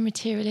not all the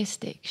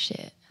materialistic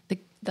shit.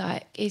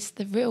 It's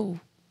the real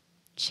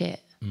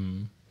shit.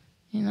 You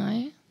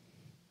know?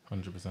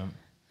 100%.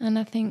 And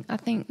I think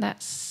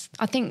that's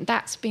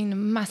been a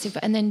massive.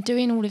 And then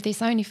doing all of this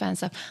OnlyFans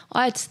stuff,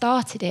 I had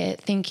started it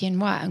thinking,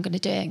 right, I'm going to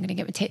do it. I'm going to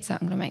get my tits out.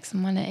 I'm going to make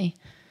some money.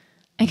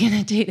 I'm going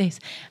to do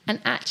this.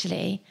 And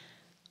actually,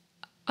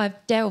 I've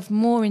delved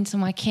more into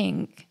my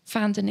kink,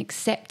 found an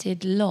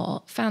accepted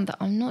lot, found that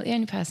I'm not the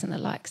only person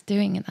that likes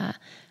doing that.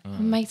 I've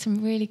made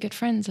some really good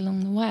friends along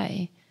the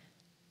way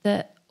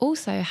that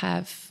also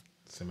have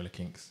similar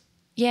kinks.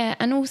 Yeah,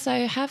 and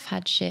also have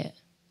had shit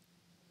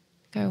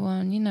go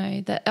on, you know,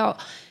 that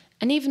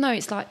and even though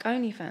it's like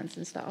OnlyFans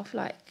and stuff,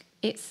 like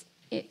it's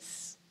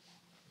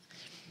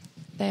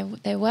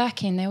they're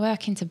working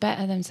to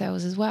better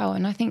themselves as well.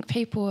 And I think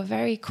people are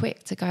very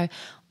quick to go,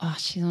 oh,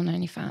 she's on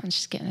OnlyFans,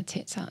 she's getting her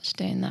tits out, she's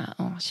doing that,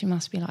 oh, she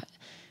must be like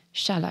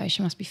shallow,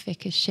 she must be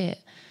thick as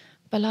shit.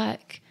 But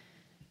like,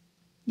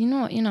 you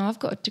know, I've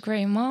got a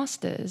degree in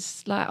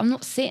masters. Like, I'm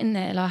not sitting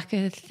there like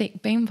a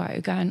thick bimbo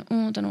going,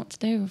 oh, I don't know what to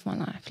do with my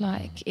life.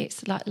 Like,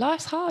 it's like,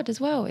 life's hard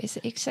as well. It's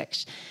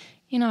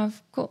you know,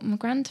 I've got my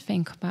gran to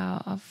think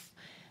about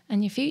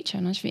and your future.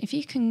 And I just think if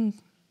you can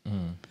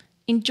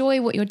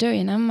enjoy what you're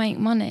doing and make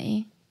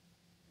money.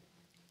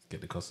 Get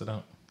the custard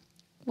out.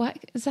 What?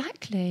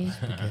 Exactly.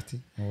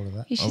 Spaghetti, all of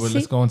that.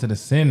 Let's go on to the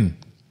sin.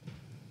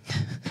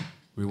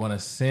 We want to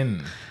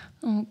sin.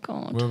 Oh,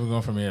 God. Where are we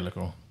going from here,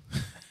 Lico?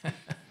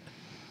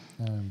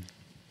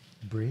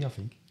 Brie, I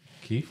think.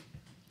 Keith?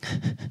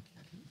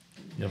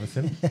 You have a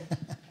sin?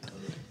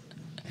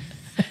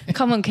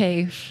 Come on,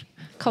 Keith.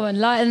 Come on,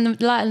 lighten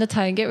the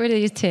tone. Get rid of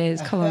your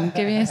tears. Come on,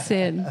 give me a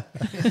sin.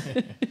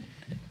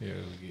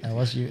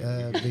 What's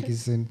your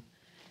biggest sin?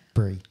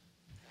 Brie.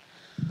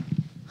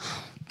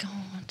 Oh,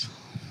 God.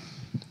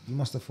 You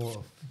must have thought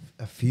of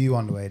a few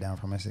on the way down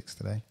from Essex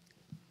today.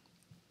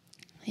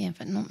 Yeah,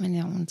 but not many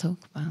I want to talk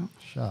about.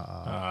 Shut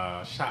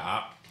up. Shut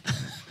up.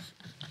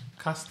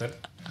 Custard.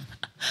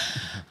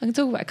 I can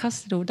talk about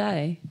custard all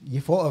day.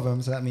 You thought of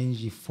them, so that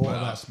means you thought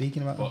about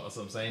speaking about them. But that's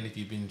what I'm saying. If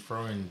you've been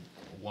throwing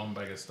one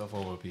bag of stuff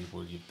over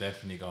people, you've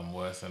definitely gone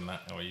worse than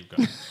that. Or you've got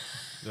just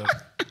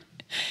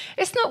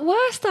It's not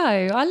worse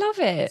though. I love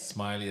it.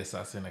 smiley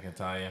assassin. I can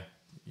tell you,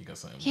 you got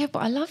something. Yeah, but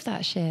I love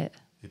that shit.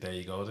 There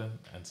you go then.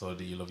 And so,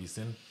 do you love your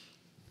sin?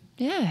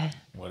 Yeah.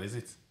 What is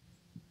it?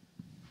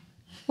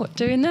 What,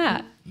 doing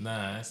that?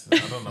 Nah, I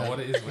don't know what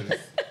it is, but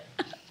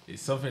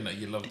it's something that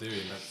you love doing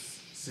that's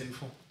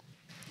sinful.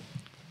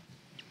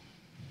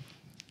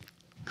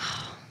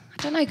 I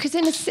don't know, because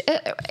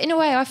in a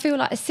way, I feel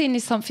like a sin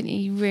is something that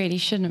you really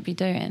shouldn't be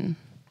doing,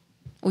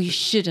 or you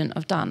shouldn't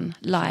have done.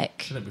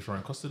 Like, Shouldn't be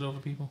throwing custard over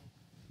people.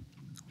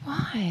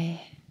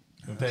 why?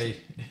 They,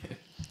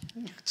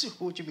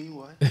 What do you mean,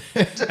 why?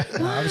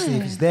 No, obviously,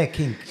 if it's their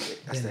kink,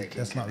 That's then their kink,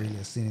 that's not really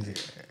a sin, is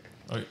it?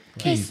 oh,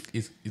 Keys,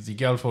 is your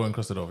girl throwing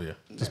custard over you?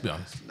 Just be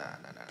honest. Nah.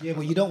 Yeah,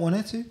 but you don't want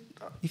her to.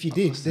 If you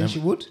did, then she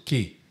would.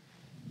 Key.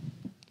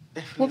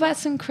 What about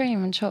some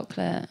cream and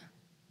chocolate?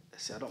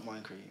 See, I don't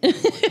mind cream.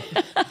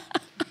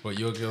 But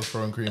your girl's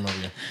throwing cream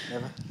over you.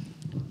 Never.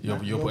 You're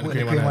putting Put the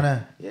the cream on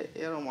her. Yeah, I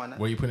don't mind that.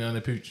 Where you putting it on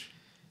the pooch?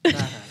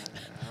 Nah.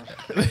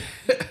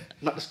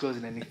 Not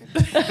disclosing anything.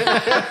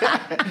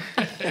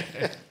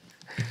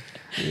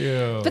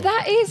 Yeah. But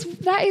that is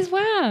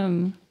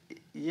WAM.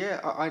 Yeah,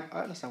 I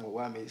understand what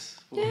WAM is.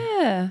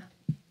 Yeah.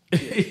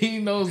 He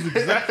knows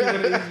exactly what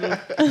it is.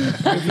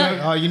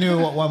 Oh, you knew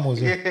what one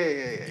was. Yeah.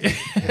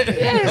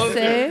 Yeah,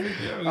 see?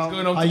 He's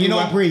going on Oh, to you do know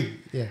one. Brie?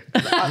 Yeah.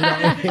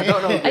 I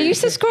don't know. Are you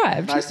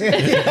subscribed? Nice.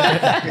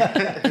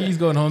 He's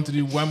going home to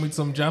do one with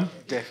some jam.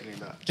 Definitely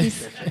not.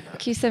 Definitely not.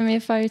 Can you send me a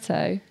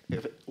photo?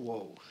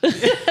 Whoa.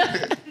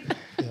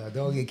 Yeah,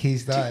 don't get key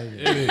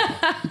started.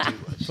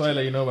 So I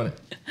let you know about it.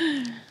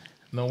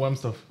 No WAM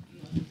stuff.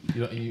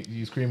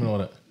 You screaming all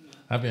that.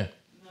 Have you?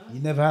 You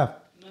never have.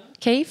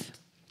 Keith?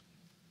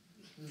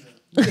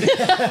 I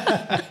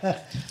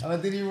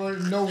didn't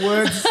even no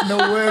words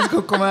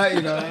could come out,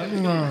 you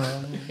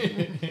know.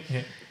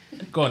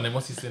 Go on then,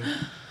 what's your sin?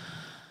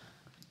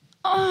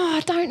 Oh,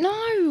 I don't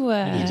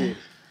know. You do.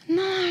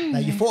 No. Now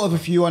you thought of a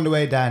few on the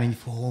way down and you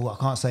thought, oh, I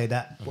can't say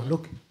that. But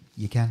look,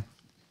 you can.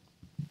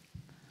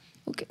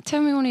 Okay,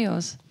 tell me one of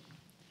yours.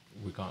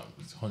 We can't.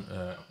 It's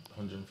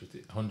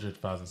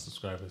 100,000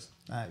 subscribers.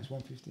 It's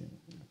 150.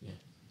 Yeah.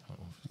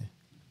 150.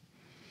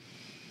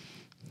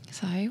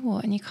 So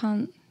what? And you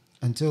can't.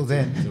 Until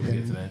then, So we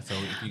get to there. So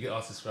if you get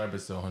our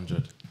subscribers to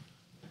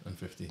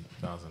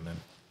 150,000, then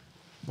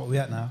what we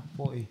at now?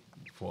 40.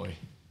 40.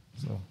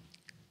 So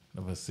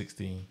another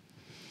 16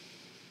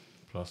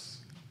 plus.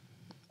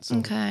 So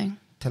Okay.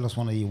 tell us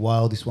one of your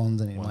wildest ones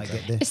and it might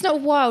get there. It's not a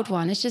wild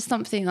one. It's just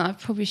something that I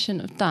probably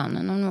shouldn't have done,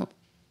 and I'm not.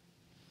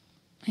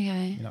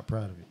 Okay. You're not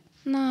proud of it.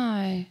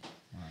 No.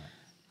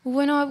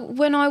 When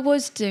I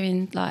was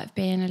doing like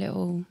being a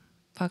little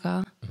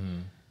bugger,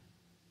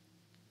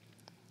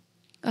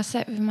 I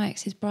slept with my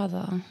ex's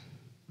brother.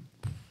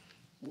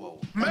 Whoa.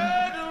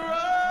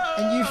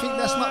 And you think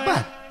that's not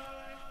bad?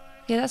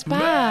 Yeah, that's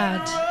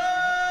bad.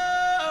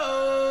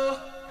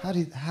 How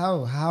did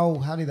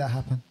that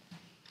happen?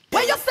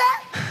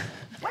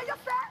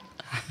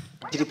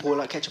 Did he pour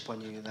like ketchup on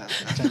you? That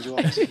turned you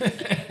off?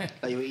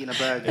 Like you were eating a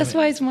burger? That's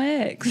why he's my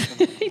ex.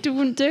 He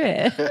wouldn't do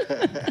it.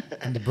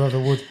 And the brother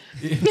would.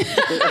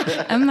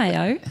 And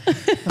mayo.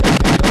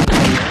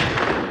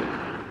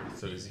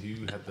 So it's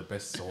who had the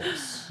best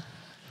sauce.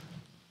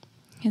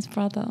 His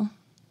brother.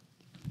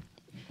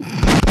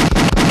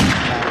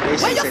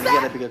 Basically saying he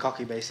had a bigger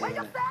cocky, basically.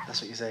 Innit?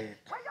 That's what you're saying.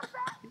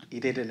 He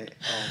did, innit?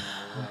 Oh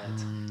my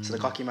word. So the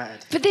cocky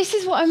mattered. But this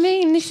is what I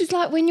mean. This is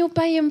like when you're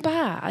baying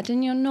bad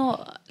and you're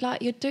not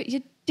like you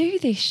do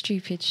this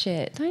stupid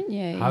shit, don't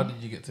you? How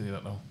did you get to do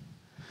that though?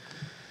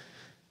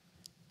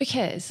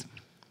 Because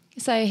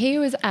so he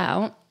was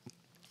out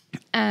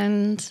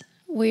and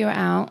we were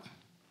out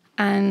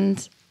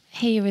and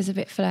he was a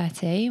bit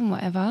flirty and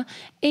whatever.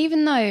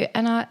 Even though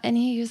and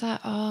he was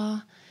like,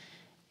 oh,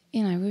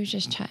 you know, we were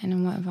just chatting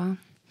and whatever.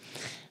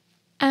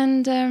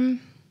 And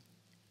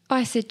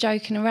I said,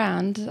 joking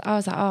around, I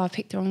was like, oh, I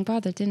picked the wrong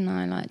brother, didn't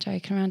I? Like,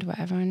 joking around or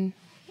whatever. And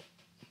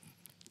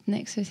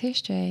next was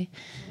history.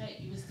 Wait,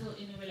 you were still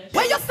in a relationship?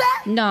 What you say?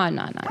 No.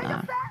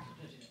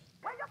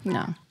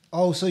 No.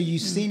 Oh, so you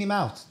seen him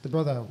out, the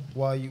brother,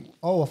 while you...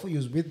 Oh, I thought you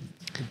was with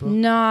the brother.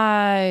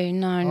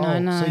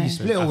 No. So you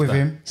split up with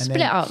him. And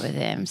Split up with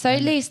him. So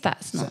at least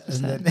that's not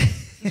so.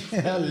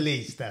 At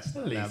least that's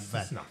not that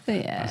bad.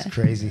 Yeah. That's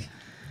crazy.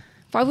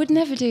 But I would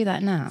never do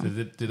that now. So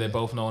did they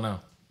both know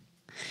now?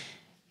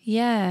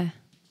 Yeah.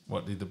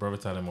 What did the brother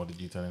tell him or did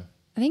you tell him?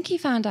 I think he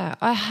found out.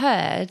 I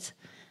heard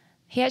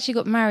he actually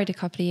got married a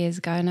couple of years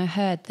ago, and I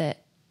heard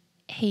that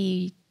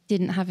he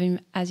didn't have him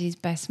as his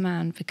best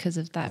man because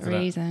of that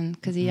reason,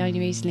 because he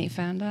only recently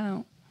found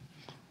out.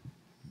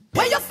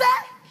 What you say?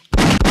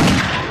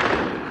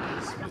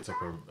 Split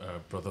up a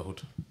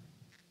brotherhood.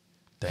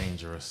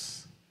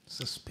 Dangerous.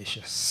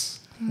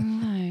 Suspicious.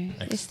 No, it's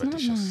not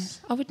Expeditious.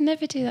 nice. I would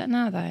never do that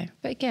now, though.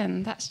 But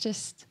again, that's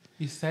just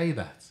You say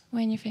that.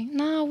 when you think,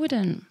 no, I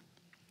wouldn't.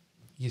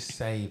 You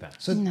say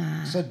that. So,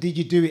 Nah. so did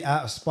you do it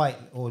out of spite,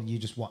 or you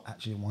just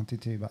actually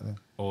wanted to back then?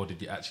 Or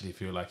did you actually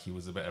feel like he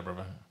was a better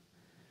brother?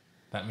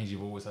 That means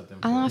you've always had them.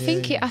 And I thoughts.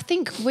 think I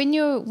think when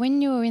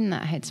you're in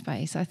that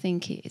headspace, I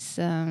think it's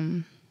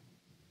You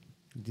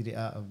did it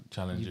out of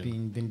Challenging. you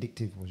being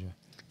vindictive, was you?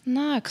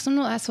 no, because I'm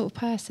not that sort of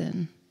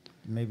person.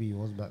 Maybe you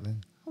was back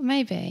then. Or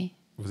maybe.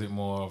 Was it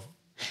more of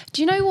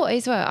Do you know what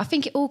as well? I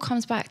think it all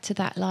comes back to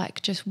that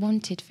like just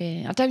wanted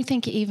feeling. I don't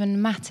think it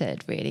even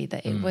mattered really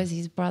that it was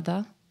his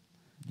brother.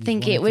 I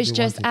think wanted it to was be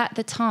just wanted. at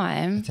the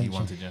time you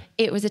wanted, yeah?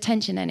 it was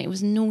attention and it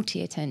was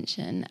naughty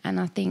attention, and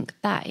I think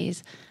that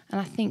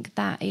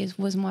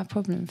was my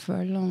problem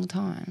for a long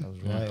time. That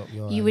was right up your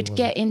You alley, would wasn't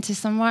get it? into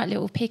some right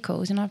little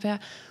pickles, and I'd be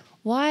like,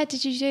 "Why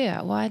did you do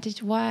that? Why?"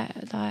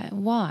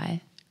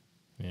 Why?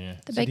 Yeah.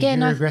 But So again,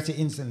 did you I regret it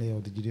instantly,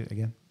 or did you do it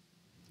again?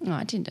 no,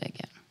 I didn't do it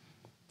again.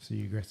 So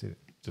you regretted it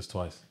Just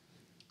twice.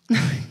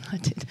 I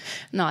did.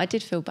 No, I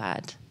did feel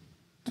bad.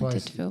 I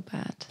Twice. did feel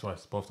bad.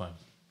 Twice. Both times.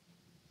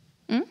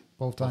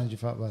 both times. You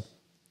felt bad.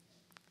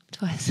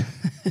 Twice.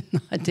 No,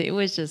 I did. It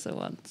was just the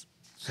once.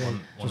 So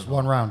One just and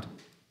one round.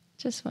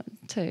 Just one,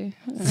 two.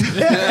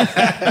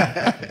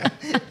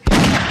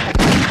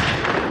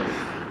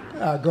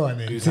 Go on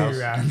then. Whose Two house?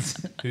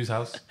 rounds. Whose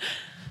house?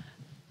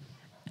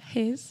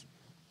 His.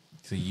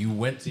 So you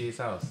went to his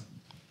house.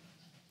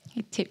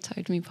 He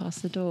tiptoed me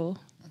past the door.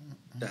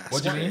 That's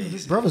What do you mean?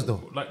 crazy. Brothers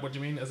though. Like, what do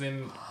you mean? As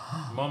in,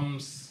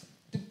 mum's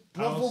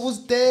Brother house?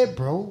 was there,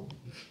 bro.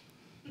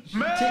 She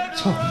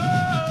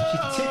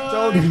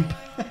tiptoed him.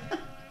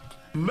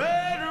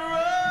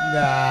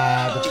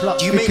 Nah, the plot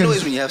Do you make thickens.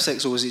 noise when you have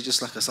sex, or is it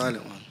just like a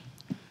silent one?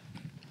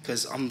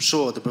 Because I'm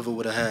sure the brother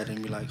would have heard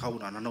and be like,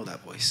 hold on, I know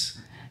that voice.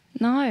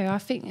 No,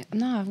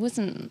 I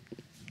wasn't.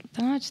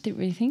 I just didn't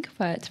really think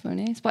about it, to be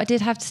honest. But I did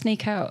have to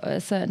sneak out at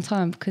a certain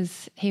time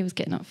because he was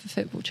getting up for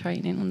football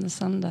training on the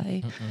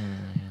Sunday.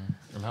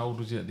 And how old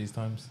was you at these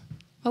times?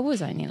 I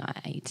was only like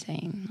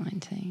 18,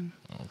 19.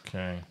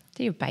 Okay.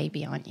 So you're a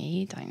baby, aren't you?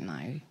 You don't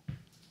know.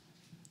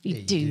 You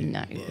you do do.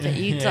 know, but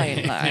you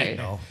don't know.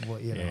 No,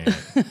 what you know.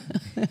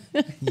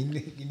 Yeah.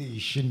 you knew you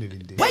shouldn't have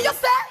been doing. Where you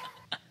say?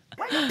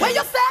 Where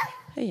you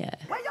say? Yeah.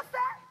 Where you say?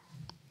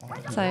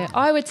 So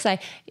I would say,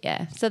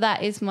 yeah. So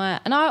that is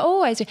and I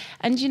always,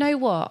 and you know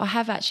what? I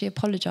have actually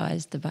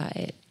apologised about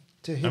it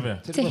To him. Have you?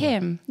 To the to brother.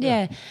 him.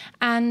 Yeah.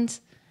 And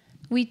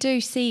we do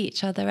see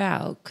each other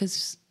out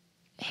because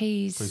So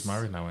he's he's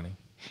married now, isn't he?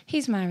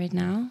 He's married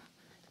now,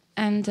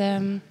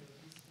 and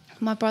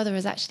my brother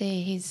is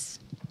actually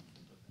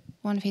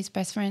one of his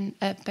best man,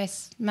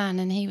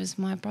 and he was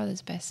my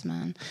brother's best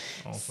man.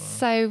 Also.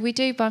 So we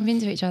do bump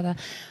into each other,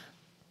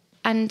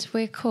 and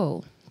we're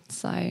cool.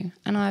 So,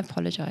 and I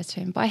apologise to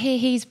him, but I hear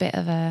he's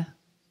Playing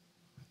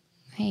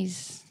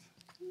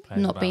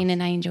not about. been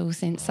an angel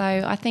since. So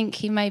I think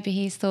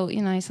he's thought,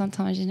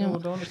 sometimes you know. Oh,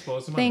 don't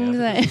expose him. Things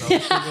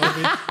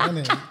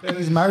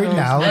He's married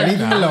now. Leave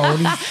him alone.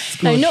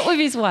 He's No, not with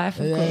his wife,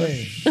 of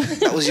course.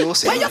 That was your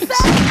sin.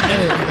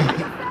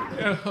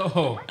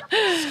 Oh,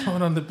 what's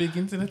going on the big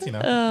internet, you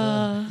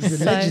know?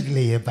 He's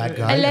allegedly a bad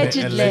guy.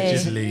 Allegedly.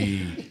 Allegedly.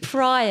 You know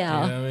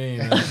Prior. what I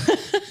mean?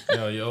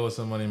 Yo, you owe us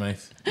some money,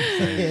 mate.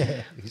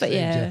 But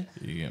yeah.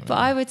 You get me? But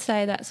I would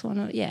say that's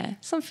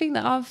something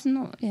that I've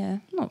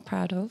not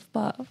proud of,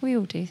 but we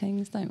all do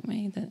things, don't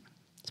we? That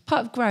it's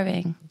part of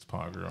growing. It's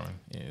part of growing.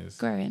 It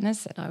is. As I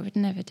said, I would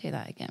never do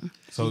that again.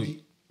 So,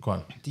 go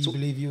on. Do you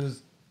believe you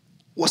was?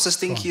 What's the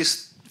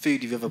stinkiest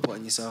food you've ever put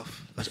on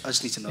yourself? I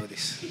just need to know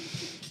this.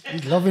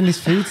 He's loving this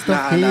food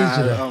stuff. you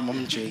know. I'm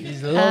intrigued.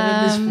 He's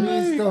loving this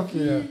food stuff.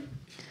 You know.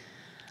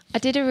 I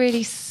did a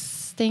really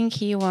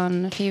stinky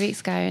one a few weeks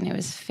ago, and it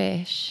was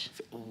fish.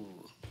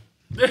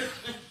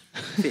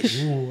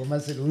 Fish. Ooh, I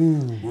must say,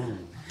 ooh.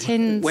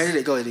 Tins. Where did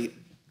it go? Do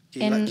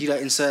In- you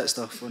like insert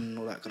stuff and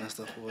all that kind of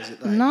stuff, or was it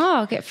like? No,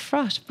 I'll get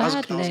froshed I was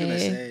badly. gonna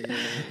say, yeah.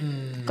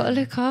 Got to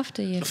look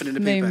after your Nothing in the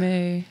moo poo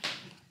moo.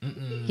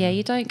 Yeah,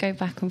 you don't go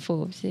back and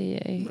forth, do you?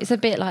 It's a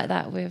bit like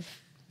that with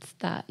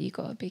that. You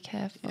got to be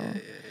careful.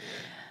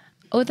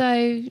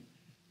 Although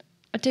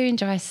I do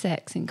enjoy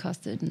sex in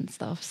custard and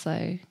stuff, so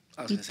I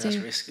was you gonna say that's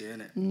do. risky,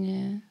 isn't it?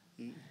 Yeah.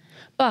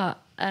 But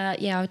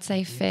I would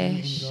say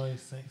fish. Enjoy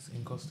sex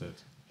in custard.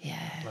 Yeah.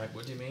 Like,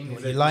 what do you mean?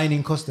 Is You're it- lying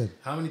in custard.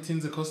 How many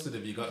tins of custard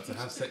have you got to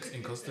have sex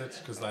in custard?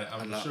 Because, like,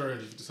 I'm sure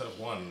if you just have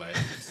one, like,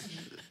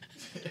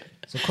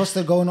 So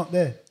custard going up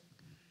there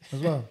as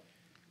well.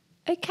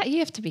 Okay, you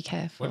have to be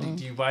careful. what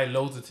did you buy?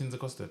 Loads of tins of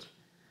custard.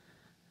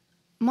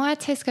 My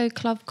Tesco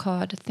Club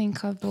card, I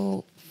think I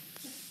bought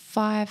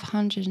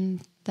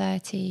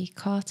 530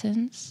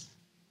 cartons.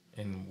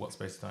 In what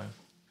space of time?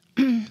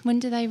 When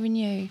do they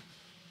renew? I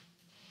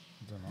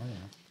don't know.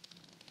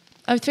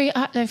 Oh,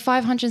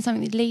 500 and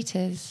something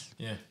litres.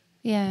 Yeah.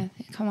 Yeah,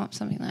 it come up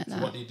something like So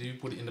that. what do you do?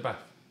 Put it in the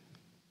bath.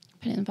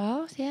 Put it in the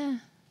bath, yeah.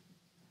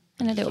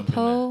 In a Just little jump in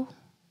there. pool.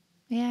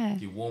 Yeah.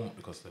 You warm up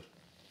the custard.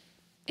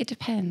 It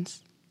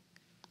depends.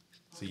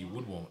 So you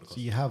would warm up the So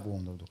custard. you have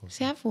warmed up the custard.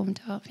 See, I've warmed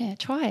it up. Yeah,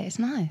 try it. It's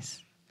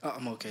nice. Oh,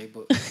 I'm okay,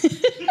 but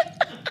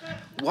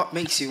what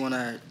makes you want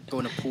to go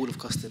in a pool of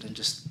custard and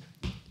just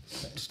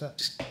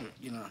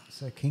you know?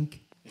 It's a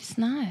kink. It's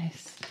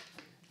nice.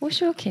 What's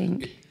your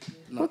kink?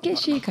 What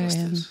gets you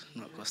going?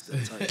 Not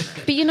custard. Type.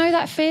 But you know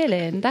that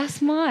feeling?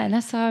 That's mine.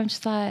 That's why I'm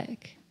just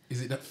like,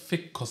 Is it that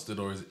thick custard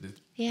or is it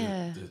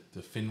Yeah.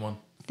 the thin one?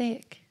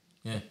 thick.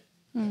 Yeah.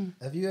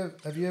 Have you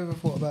ever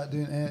thought about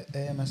doing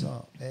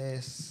ASMR?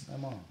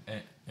 ASMR? Yeah.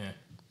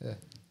 Yeah.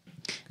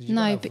 'Cause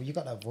No, but you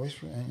got that voice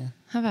for it, ain't you?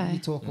 Have I? You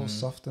talk all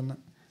soft and that.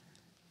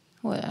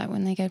 What, like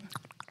when they go,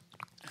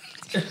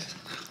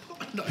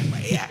 Not in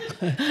my ear.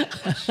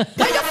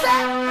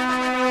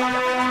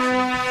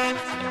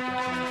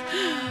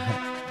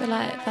 but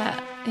like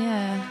that,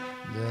 yeah.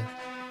 Yeah.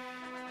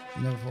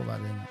 You never thought about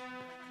doing that.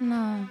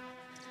 No.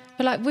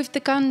 But like with the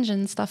gunge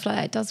and stuff like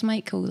that, it does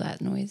make all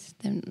that noise.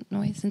 And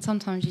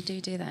sometimes you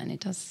do that and it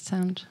does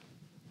sound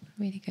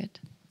really good.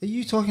 Are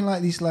you talking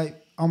like this like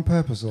on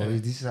purpose or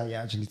is this how you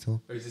actually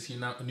talk? Or is this your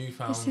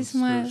newfound This is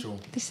spiritual?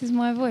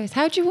 my voice.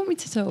 How do you want me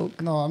to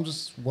talk? No, I'm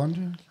just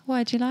wondering.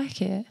 Why do you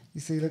like it?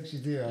 You see, look, you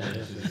do it.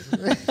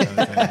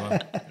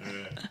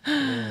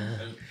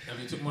 Have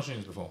you took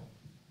mushrooms before?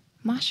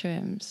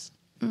 Mushrooms?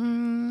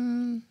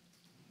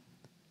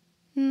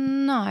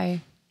 No.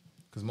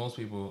 Because most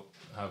people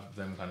have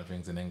them kind of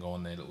things and then go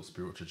on their little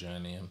spiritual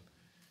journey and,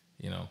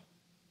 you know,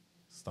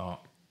 start.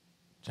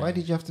 Why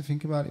did you have to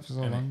think about it for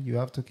so Any- long? You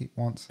have took it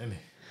once.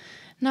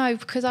 No,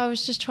 because I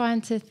was just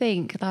trying to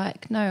think.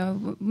 Like, no,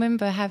 I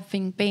remember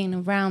having been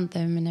around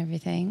them and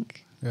everything,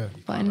 Yeah.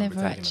 but I can't remember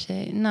never taking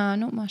actually. No,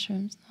 not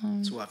mushrooms.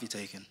 No. So what have you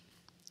taken?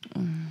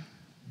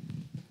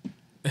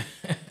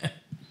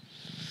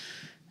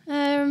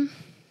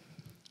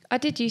 I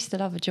did used to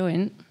love a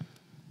joint.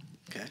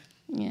 Okay,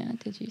 Yeah, I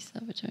did used to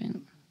love a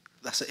joint.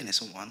 that's an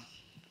innocent one.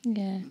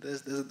 Yeah.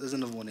 There's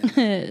another one in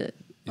there.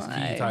 Is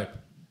key type?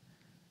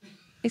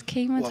 Is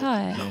Key my Well,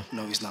 type?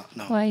 no, he's not.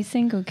 No, Why, he's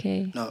single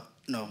Key? no,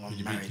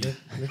 I'm married.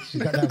 Look, she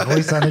got that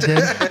voice on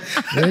again.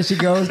 There she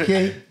goes,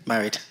 Kate.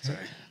 Married. Sorry.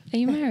 Are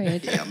you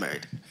married? Yeah, I'm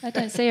married. I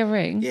don't see a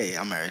ring. Yeah,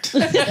 I'm married.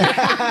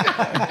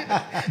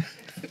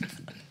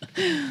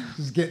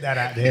 Just get that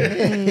out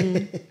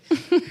there.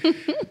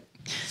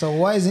 So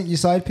why isn't your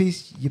side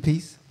piece your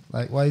piece?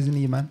 Like, why isn't he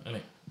your man?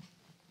 Innit?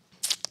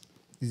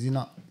 Is he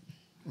not?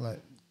 Like,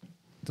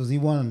 does he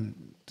want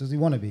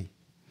to be?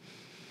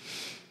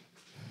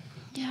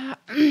 Yeah.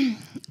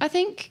 I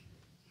think.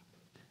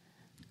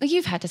 Well,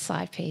 you've had a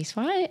side piece,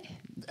 right?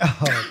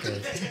 Oh,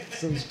 okay.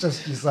 So it's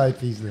just your side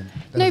piece then.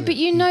 No, That's but it.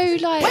 you know,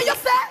 like. What you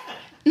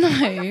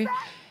say?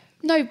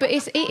 No, but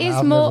it is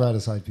I've more. never had a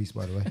side piece,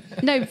 by the way.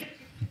 No,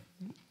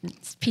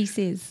 it's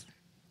pieces.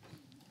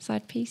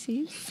 Side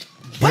pieces.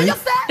 What you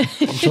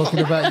say? I'm talking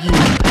about you.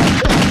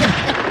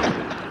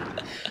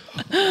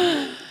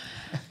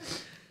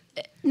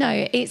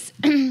 No, it's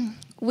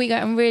we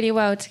get on really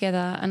well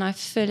together, and I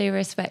fully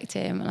respect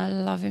him, and I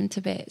love him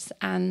to bits.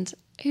 And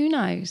who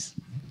knows?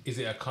 Is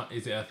it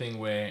a thing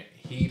where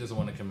he doesn't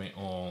want to commit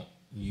or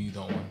you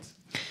don't want?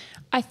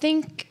 I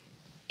think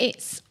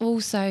it's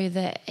also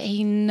that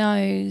he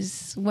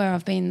knows where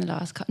I've been the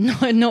last couple.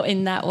 No, not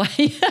in that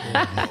way,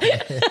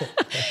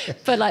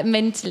 but like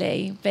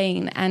mentally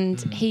being.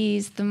 And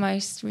he's the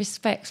most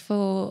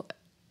respectful,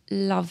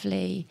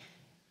 lovely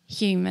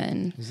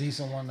human. Is he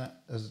someone that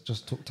has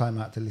just took time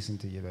out to listen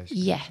to you, basically?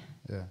 Yeah.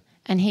 Yeah.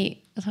 And I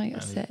think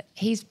that's it.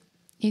 He's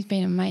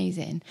been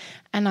amazing.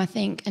 And I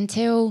think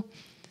until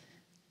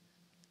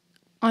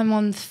I'm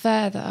on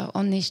further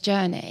on this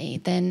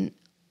journey, then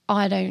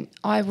I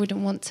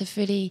wouldn't want to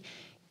fully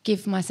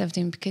give myself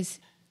to him because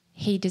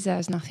he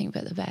deserves nothing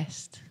but the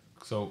best.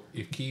 So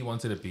if Key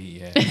wanted to be,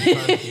 you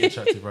find Key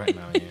attractive right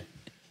now,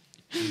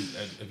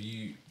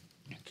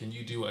 can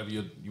you do whatever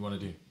you want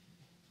to do?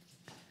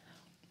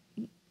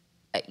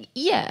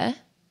 Yeah.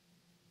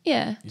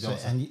 You So,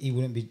 don't and he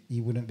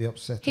wouldn't be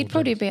upset. He'd or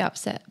probably jealous? be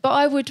upset. But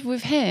I would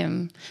with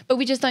him. But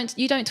we just don't,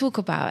 you don't talk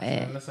about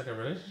it. And that's like a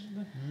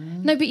relationship.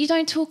 No, but you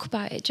don't talk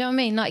about it. Do you know what I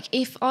mean? Like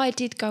if I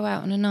did go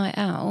out on a night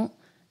out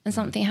and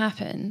something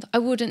happened, I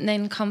wouldn't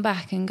then come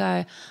back and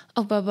go,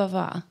 oh, blah, blah,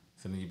 blah.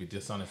 So then you'd be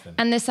dishonest then.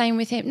 And the same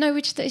with him. No,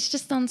 it's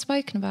just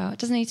unspoken about. It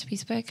doesn't need to be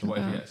So spoken what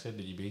if about. he actually said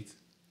that you beat?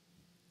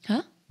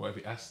 Huh? What if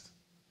he asked?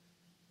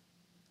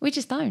 We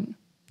just don't.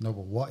 No,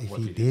 but what if What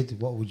he if he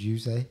did? What would you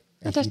say?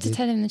 I'd if have he to did?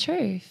 tell him the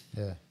truth.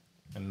 Yeah.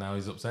 And now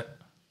he's upset?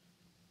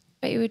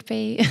 But it would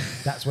be...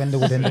 That's when they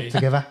would end up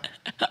together,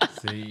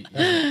 See,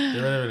 they're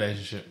in a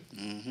relationship.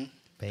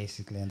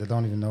 basically, and they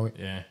don't even know it.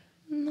 Yeah.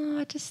 No,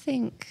 I just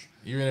think...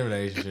 You're in a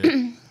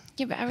relationship.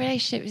 Yeah, but a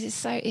relationship is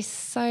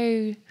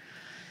so...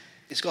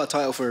 It's got a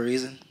title for a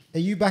reason. Are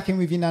you back in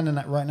with your nan and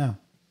that right now?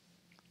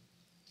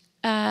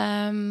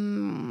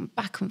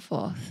 Back and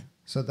forth.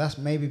 So that's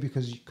maybe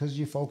because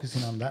you're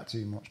focusing on that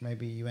too much.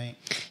 Maybe you ain't.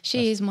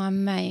 She is my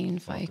main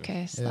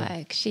focus. Yeah.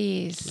 Like,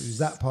 she is... Is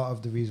that part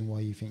of the reason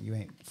why you think you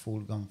ain't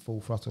gone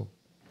full throttle?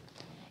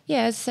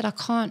 Yeah, as I said, I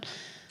can't.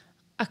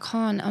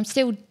 I'm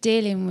still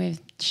dealing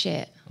with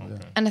shit. Okay.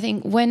 And I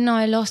think when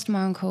I lost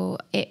my uncle,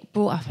 it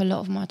brought up a lot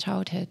of my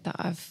childhood that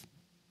I've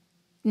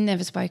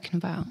never spoken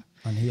about.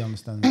 And he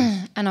understands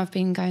this. And I've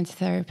been going to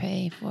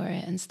therapy for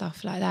it and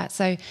stuff like that.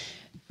 So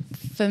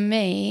for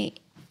me,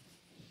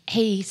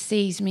 he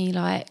sees me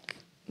like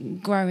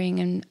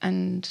growing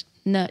and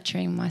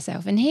nurturing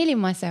myself and healing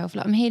myself.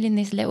 Like I'm healing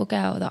this little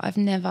girl that I've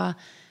never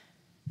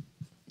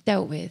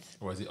dealt with.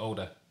 Or is he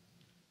older?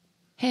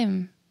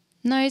 Him?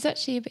 No, he's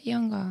actually a bit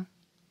younger.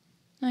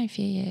 No, a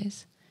few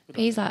years. But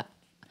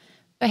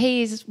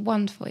he is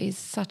wonderful. He's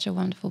such a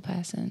wonderful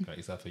person. Okay,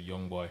 he's like a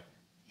young boy.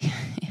 Is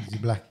he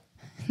black?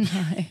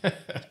 No.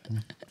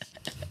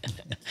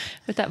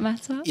 Would that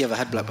matter? You ever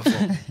had black before?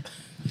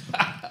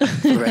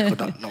 For the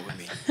record, not with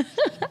me.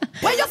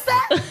 Where you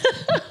say?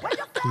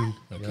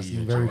 You're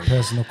asking very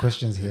personal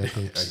questions here,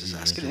 Kate. Just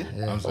asking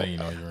it. I'm saying,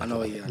 you're I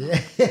know you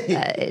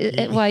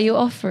are. Why are you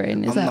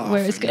offering? Is I'm that not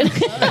where it's going?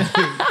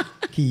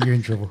 Key, you're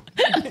in trouble.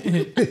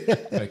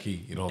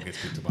 Becky, it all gets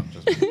picked up.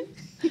 Just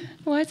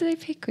Why do they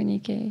pick on you,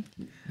 Key?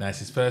 now, it's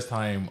his first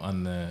time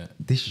on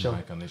This show.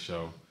 mic on this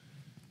show,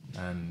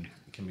 and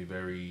it can be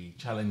very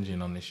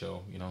challenging on this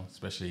show.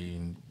 Especially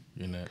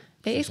in a.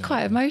 It is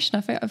quite emotional.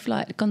 I think I've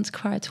like gone to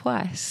cry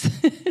twice.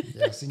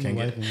 Yeah, I've seen you Can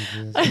wiping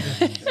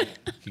get- it.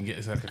 Can get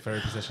it's like a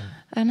therapy session.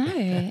 I know,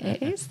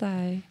 it is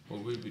though. Well,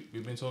 we've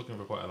been talking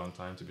for quite a long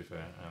time, to be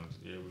fair, and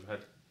yeah, we've had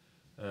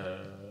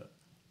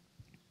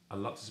a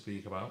lot to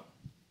speak about.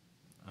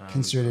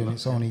 Considering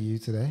it's only you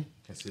today.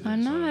 I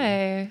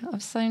know. I'm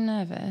so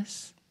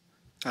nervous.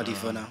 How do you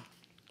feel now?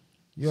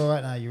 You're all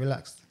right now, you're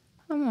relaxed.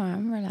 I'm alright,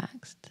 I'm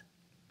relaxed.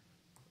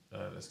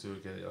 Let's do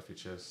it. Get it off your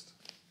chest.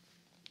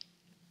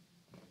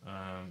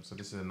 So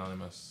this is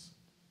anonymous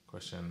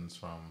questions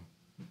from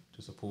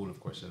just a pool of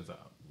questions that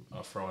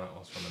are thrown at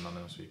us from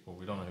anonymous people.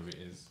 We don't know who it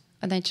is.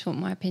 And they just want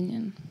my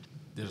opinion.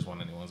 They just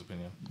want anyone's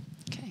opinion.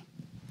 Okay.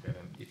 Okay,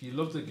 then. If you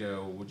loved a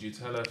girl, would you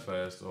tell her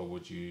first or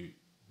would you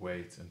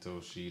wait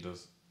until she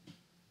does?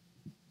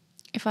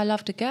 If I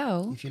loved a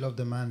girl, If you love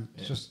the man,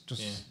 Yeah. just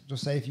Yeah.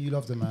 say if you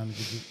love the man,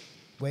 would you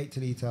wait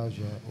till he tells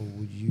you, or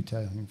would you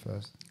tell him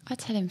first? I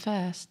tell him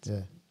first.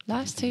 Yeah.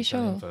 Life's Did you too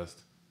tell him short.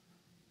 first?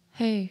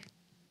 Who?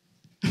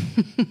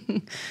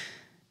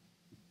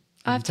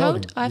 You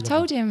told him. I've You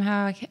told him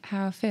how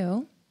I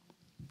feel.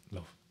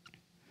 Love.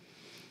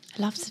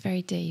 Love's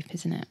very deep,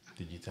 isn't it?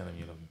 Did you tell him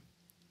you love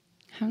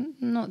him?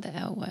 Not the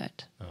L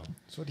word. Oh.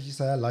 So what did you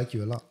say? I like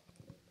you a lot.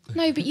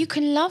 No, but you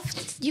can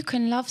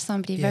love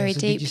somebody very so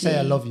deeply. did you say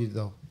I love you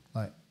though?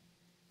 Like,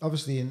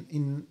 obviously,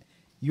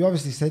 you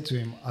obviously said to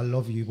him, "I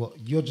love you," but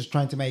you're just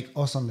trying to make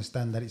us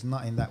understand that it's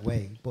not in that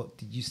way. But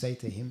did you say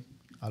to him,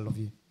 "I love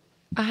you"?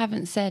 I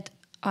haven't said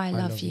I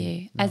love love you,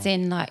 you. as No.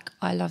 in like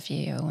I love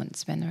you. I want to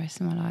spend the rest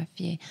of my life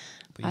with you.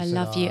 But you I said,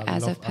 love "Oh, you I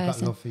as love- a I got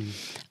person, love for you."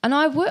 and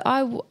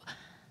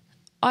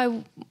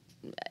I,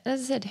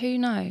 as I said, who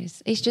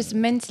knows? It's just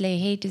mentally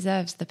he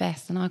deserves the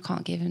best, and I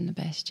can't give him the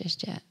best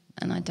just yet.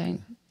 And I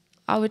don't.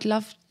 I would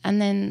love,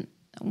 and then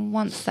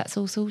once that's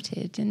all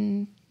sorted,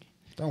 and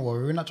Don't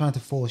worry, we're not trying to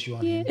force you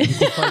on him. You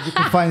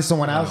can find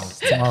someone else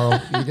tomorrow.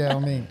 You get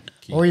what I mean?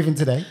 Or even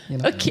today. You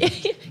know.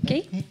 okay,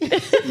 okay.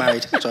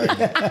 Married. Sorry.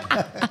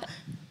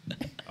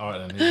 All right,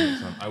 then. Here's the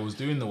next one. I was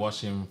doing the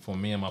washing for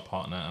me and my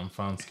partner and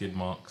found skid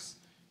marks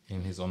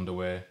in his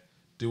underwear.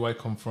 Do I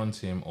confront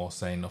him or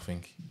say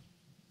nothing?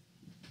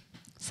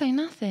 Say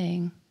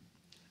nothing.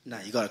 Nah,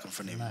 you gotta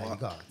confront him. No, you What?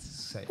 got to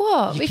say.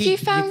 What? If you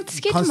found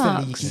skid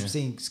constantly marks? You keep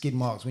seeing skid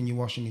marks when you're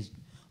washing his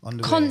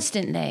underwear.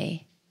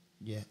 Constantly.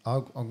 Yeah,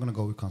 I'm gonna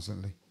go with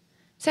constantly.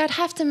 So I'd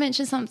have to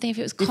mention something if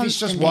it was If it's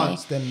constantly. just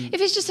once, then-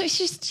 If it's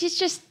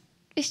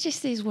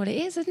just is what it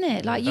is, isn't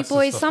it? Like you That's the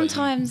boys stuff that you-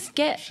 sometimes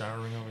get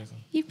Showering over his.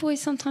 you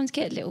boys sometimes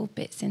get little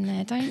bits in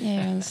there, don't you,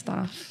 and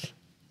stuff.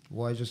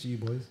 Why just you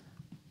boys?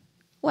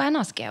 Well, and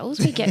us girls,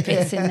 we get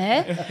bits in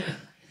there,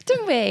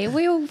 don't we?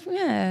 We all,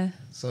 yeah.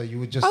 So you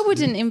would just. I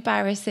wouldn't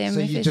embarrass him So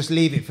if you it's, just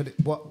leave it for the,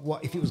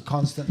 what if it was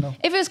constant though?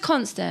 if it was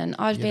constant.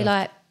 I'd You'd be have-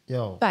 like,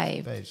 Yo,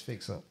 babe. babes,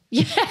 fix up.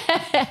 yeah.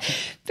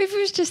 But if it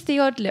was just the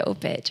odd little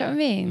bit, do you know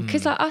what I mean?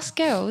 Because like us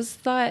girls,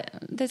 like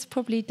there's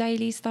probably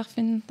daily stuff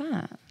in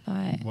that,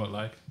 like. What,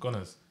 like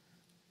gunners?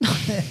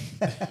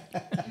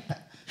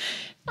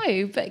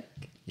 No, but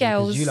Yeah, 'cause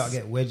girls, you like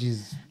get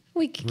wedges.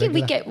 we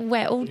regular. get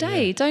wet all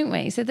day, Yeah. don't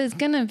we? So there's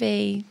gonna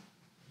be.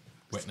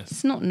 Wetness.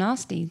 It's not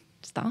nasty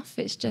stuff.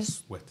 It's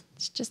just Wet.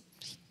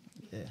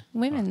 Yeah.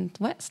 women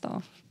wet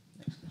stuff.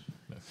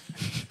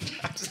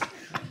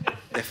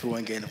 Definitely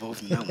won't get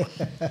involved in that one.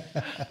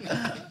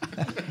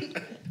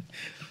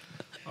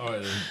 All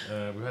right,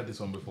 then. We've had this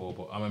one before,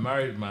 but I'm a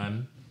married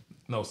man.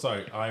 No,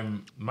 sorry.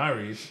 I'm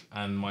married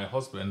and my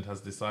husband has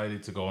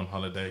decided to go on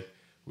holiday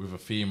with a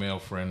female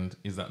friend.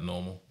 Is that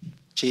normal?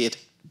 Cheated.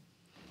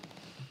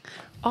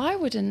 I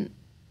wouldn't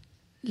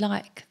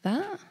like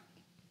that.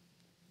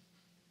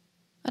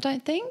 I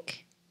don't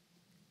think.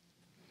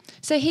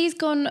 So he's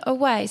gone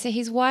away. So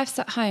his wife's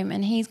at home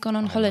and he's gone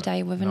on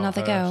holiday with No,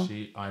 another her, girl.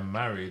 I'm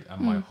married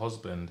and my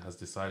husband has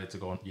decided to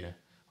go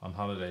on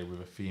holiday with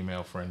a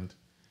female friend.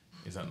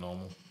 Is that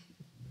normal?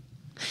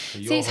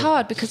 See, it's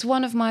hard because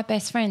one of my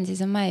best friends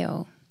is a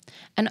male,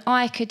 and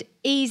I could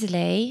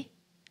easily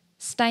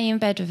stay in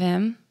bed with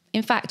him.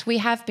 In fact, we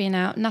have been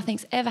out.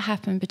 Nothing's ever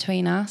happened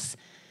between us.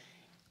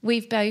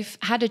 We've both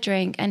had a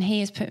drink, and he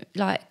has put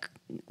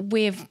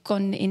we've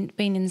been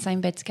in the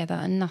same bed together,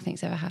 and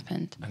nothing's ever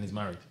happened. And he's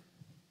married.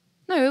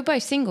 No, we were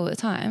both single at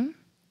the time.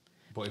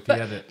 But if he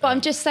had it, But I'm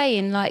just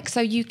saying,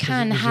 so you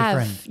can was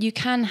your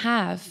friend?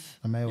 have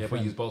A male yeah, but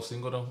friend. you're both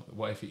single though.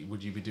 What if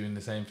would you be doing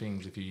the same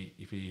things if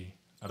he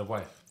had a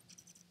wife?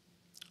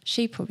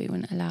 She probably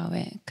wouldn't allow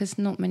it because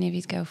not many of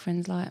his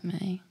girlfriends like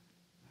me.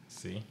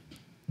 See,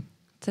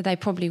 So they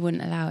probably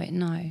wouldn't allow it,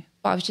 no.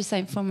 But I was just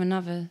saying from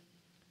another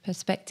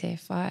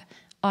perspective,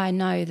 I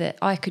know that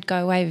I could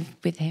go away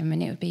with him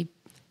and it would be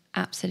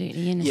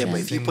absolutely innocent. Yeah, but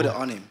if you put it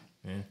on him,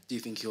 Yeah. do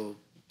you think he'll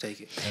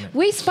take it?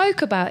 We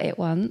spoke about it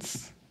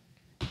once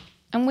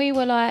and we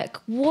were like,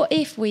 what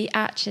if we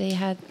actually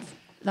had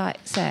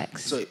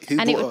sex? So who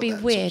and it brought would up be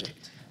that weird.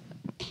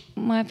 subject?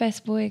 My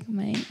best boy,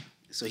 mate.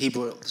 So he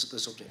brought up the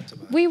subject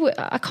about.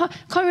 I can't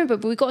remember,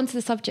 but we got onto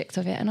the subject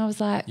of it, and I was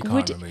like, You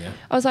can't remember, yeah?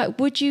 I was like,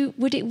 would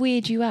it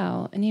weird you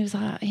out? And he was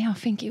like, yeah, I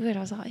think it would. I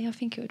was like, yeah, I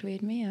think it would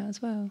weird me out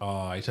as well.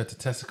 Oh, he tried to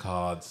test the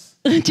cards.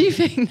 Do you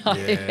think? No.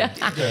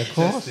 Yeah, of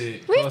course.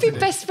 We've been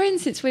best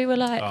friends since we were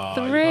like Oh, you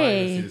can't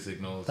even see 3. the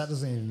signals. That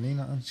doesn't even mean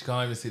nothing. She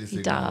can't even see the He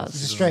signals. does.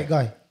 He's a straight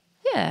guy.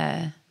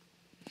 Yeah.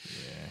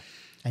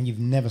 And you've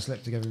never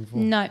slept together before.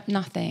 No,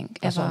 nothing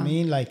That's ever. what I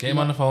mean. Like, Get him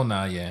on the phone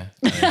now, yeah.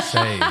 And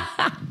say,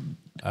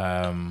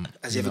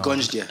 Has he ever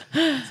gunged you?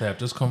 say I've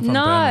just come from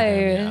No.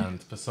 Birmingham, yeah,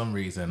 and for some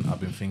reason I've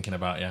been thinking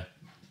about you.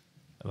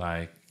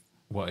 Like,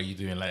 what are you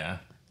doing later?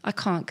 I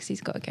can't because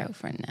he's got a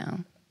girlfriend now.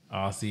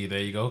 Oh, see, there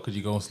you go. Could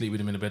you go and sleep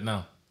with him in the bed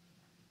now?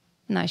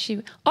 No,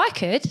 I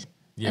could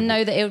Yeah, and but-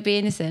 know that it would be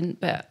innocent,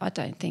 but I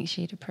don't think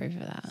she'd approve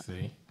of that.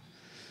 See?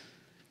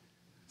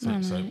 No.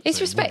 It's it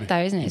would respect though,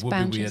 isn't it? It's It would be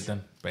weird boundaries.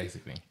 then,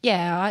 basically.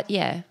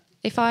 Yeah.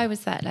 If I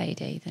was that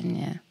lady, then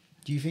yeah.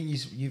 do you think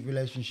your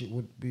relationship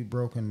would be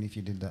broken if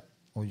you did that?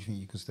 Or do you think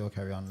you could still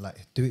carry on? Like,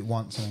 do it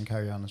once and then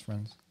carry on as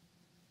friends?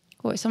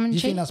 What, someone Do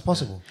you think cheat? that's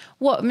possible?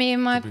 What, me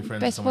and my To be friends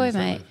with best someone boy, you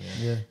slept mate? with,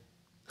 yeah.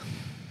 Yeah.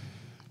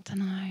 Don't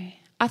know.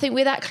 I think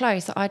we're that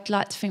close that I'd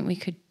like to think we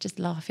could just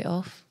laugh it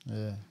off.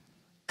 Yeah.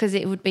 Because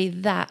it would be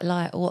that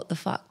like, what the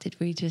fuck did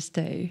we just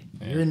do?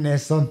 You're in there,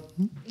 son.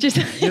 Just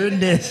You're in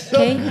there.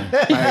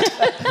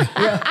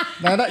 okay.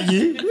 No, not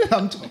you.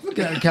 I'm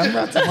looking at the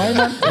camera. To my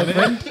man, my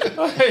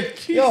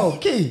friend. Yo,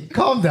 Key,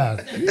 calm down.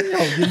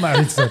 Yo, you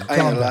married, son. I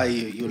ain't Calm gonna lie,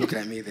 down. you were looking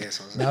at me there,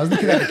 so I was No, like, I was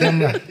looking at the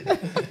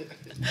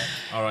camera.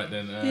 All right,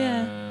 then.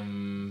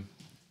 Yeah.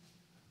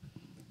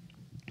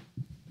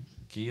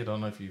 Key, I don't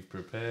know if you've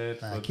prepared.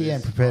 for Key this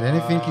ain't prepared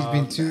anything. He's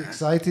been part. too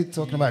excited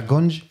talking about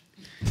gunge.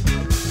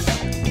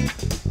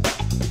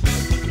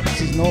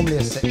 This is normally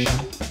a section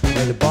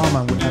where the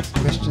barman would have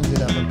questions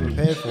that I've been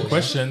prepared for.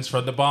 Questions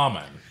from the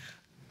barman.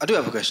 I do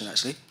have a question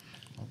actually.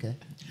 Okay.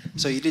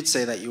 So you did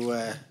say that you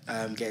were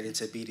getting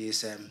into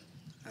BDSM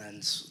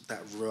and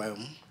that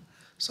realm.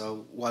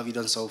 So what have you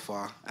done so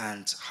far,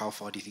 and how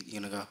far do you think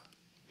you're gonna go?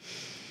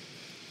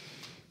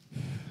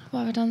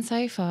 What have I done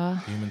so far?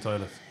 Human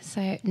toilet.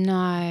 So,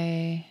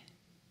 no.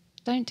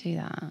 Don't do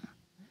that.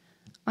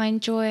 I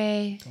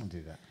enjoy Don't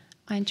do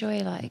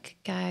that. like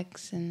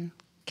gags and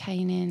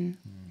caning,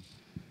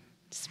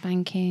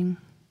 spanking,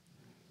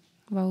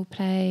 role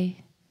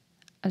play.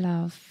 I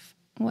love.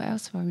 What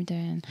else have I been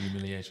doing?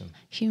 Humiliation.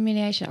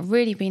 Humiliation. I've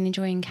really been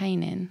enjoying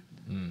caning.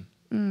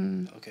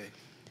 Okay.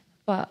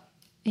 But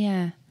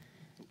yeah,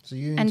 So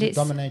you And into it's-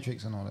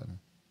 dominatrix and all that?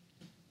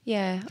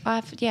 Then?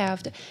 I've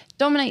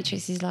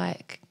dominatrix is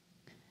like,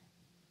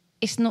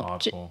 it's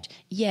not Hardcore.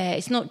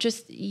 it's not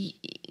just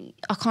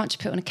I can't just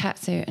put on a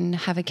catsuit and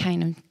have a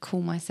cane and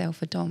call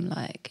myself a dom,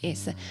 like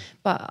it's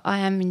but I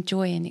am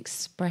enjoying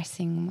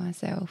expressing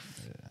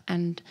myself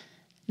and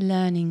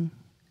learning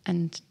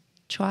and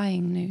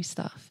trying new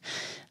stuff.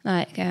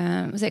 Like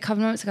was it a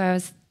couple of months ago I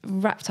was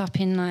wrapped up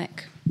in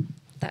like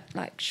that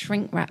like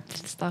shrink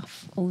wrapped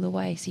stuff all the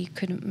way so you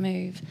couldn't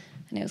move,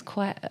 and it was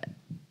quite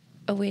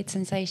a weird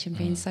sensation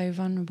being so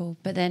vulnerable,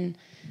 but then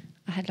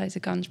I had loads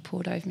of gunge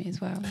poured over me as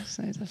well,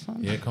 so it was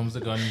fun. Here comes the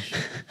gunge. Yeah,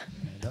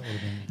 that would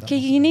have been. that Okay,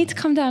 must you have need been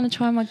to come down and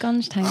try my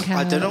gunge tank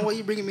out. I don't know why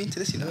you're bringing me into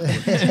this, you know.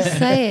 Just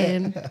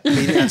saying. You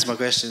didn't answer my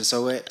question.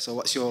 So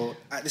what's your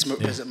at this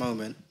present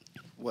moment?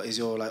 What is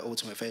your like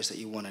ultimate fetish that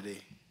you want to do?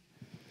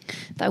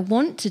 That I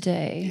want to do.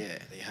 Yeah,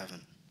 that you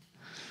haven't.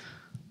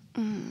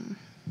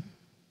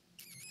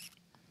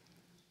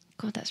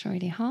 God, that's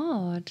really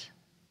hard.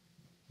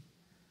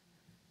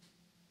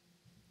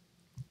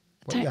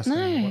 What are you Don't asking?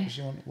 know. What, was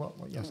you want-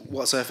 what you asking?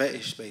 What's her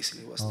fetish,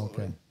 basically? What's Oh,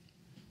 the okay.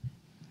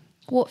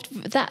 What,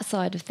 that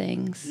side of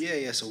things?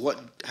 Yeah. So what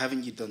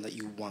haven't you done that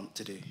you want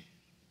to do?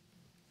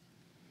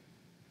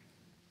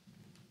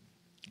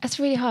 That's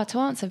really hard to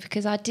answer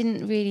because I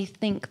didn't really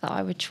think that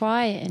I would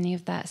try any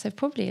of that. So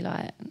probably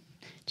like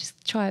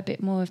just try a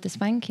bit more of the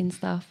spanking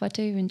stuff. I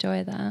do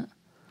enjoy that.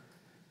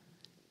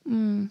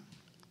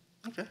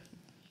 Okay,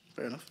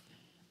 fair enough.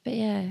 But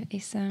yeah,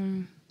 it's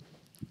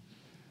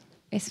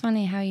it's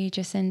funny how you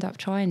just end up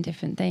trying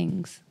different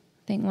things.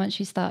 I think once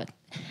you start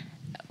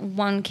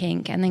one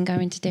kink and then go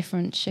into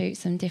different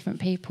shoots and different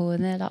people,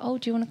 and they're like, oh,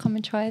 do you want to come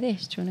and try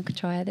this? Do you want to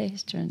try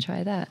this? Do you want to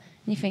try that?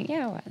 And you think,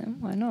 yeah, all right then,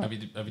 why not? Have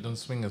you done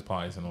swingers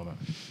parties and all that?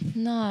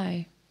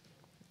 No.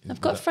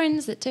 I've got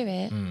friends that do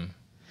it.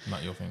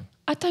 Not your thing.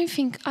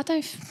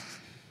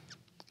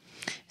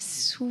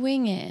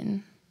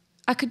 Swinging.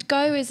 I could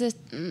go as a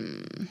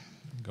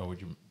Go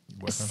with your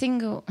boyfriend?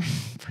 single.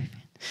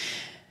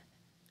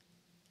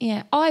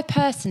 Yeah, I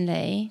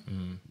personally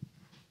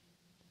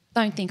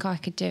don't think I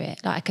could do it,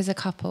 like as a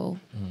couple.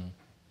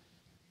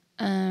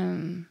 But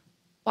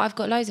I've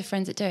got loads of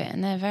friends that do it,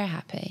 and they're very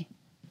happy.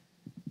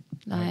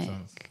 Makes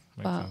sense.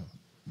 But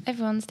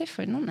everyone's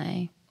different, aren't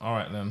they? All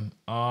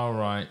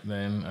right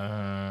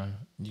then.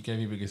 You gave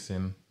me biggest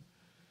sin.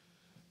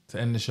 To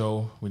end the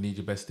show, we need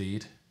your best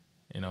deed.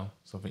 You know,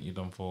 something you've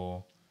done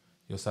for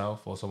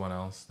yourself or someone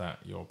else that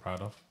you're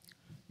proud of.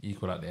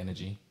 Equal out the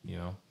energy, you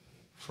know.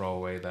 Throw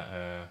away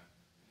that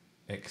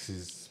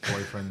ex's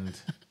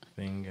boyfriend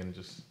thing and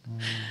just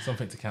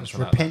something to cancel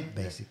Just out repent,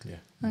 that. basically.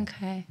 Yeah.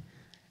 Okay.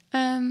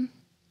 I'm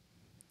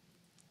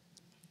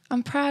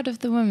proud of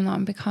the woman that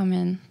I'm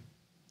becoming.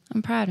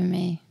 I'm proud of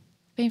me.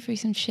 Been through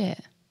some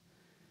shit.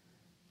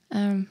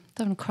 Don't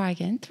want to cry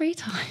again 3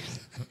 times.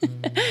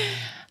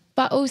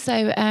 But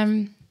also,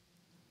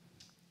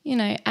 you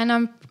know,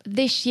 and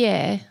this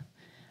year,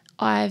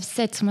 I've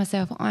said to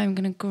myself, I'm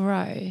going to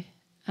grow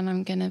and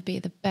I'm going to be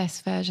the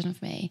best version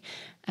of me.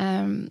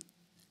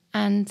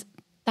 And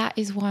that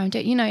is why I'm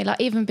doing, you know, like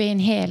even being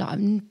here, like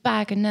I'm a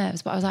bag of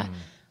nerves, but I was like,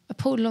 I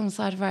pulled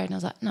alongside the road and I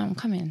was like, no, I'm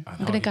coming. I'm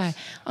going to go.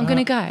 I'm going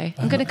to go.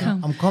 I'm going to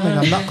come. I'm coming.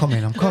 I'm not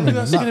coming. I'm coming.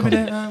 I'm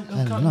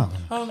not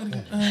coming.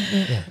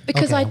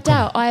 Because Okay, I I'm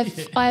doubt,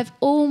 I've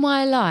all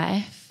my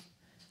life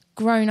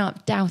grown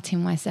up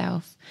doubting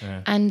myself.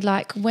 Yeah. And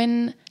like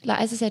when,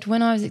 like as I said,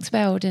 when I was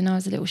expelled and I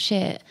was a little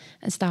shit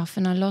and stuff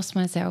and I lost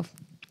myself,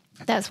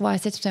 that's why I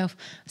said to myself,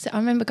 so I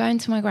remember going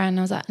to my gran and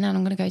I was like, Nan,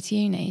 I'm going to go to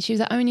uni. She was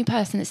the only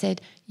person that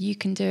said, you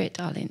can do it,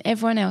 darling.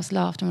 Everyone else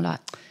laughed and were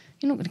like,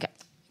 you're not going to go.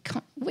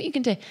 What are you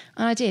going to do?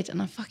 And I did,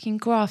 and I fucking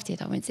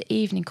grafted. I went to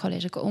evening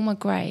college. I got all my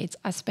grades.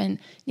 I spent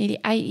nearly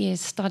 8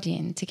 years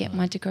studying to get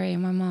my degree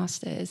and my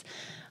master's.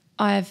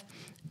 And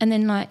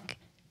then like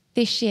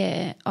this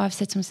year, I've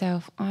said to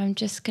myself, I'm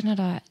just going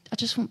to like, I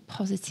just want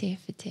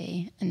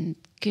positivity and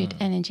good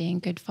energy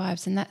and good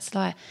vibes. And that's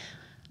like,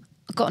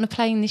 I got on a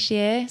plane this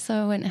year, so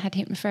I went and had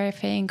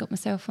hypnotherapy and got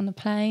myself on the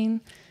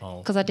plane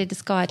because I did the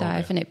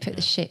skydive and it put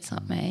the shits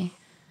up me.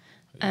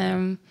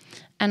 And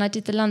I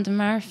did the London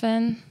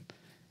Marathon.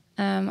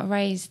 I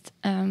raised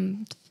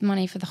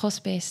money for the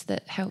hospice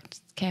that helped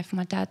care for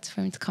my dad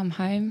for him to come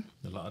home.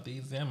 A lot of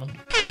these, yeah, man.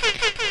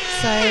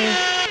 So,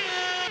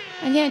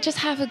 and yeah, just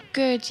have a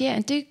good,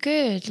 and do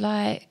good,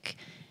 like,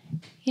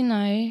 you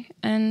know,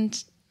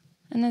 and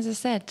as I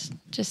said,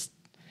 just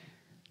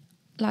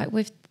like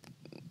with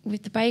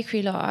the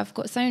bakery lot, I've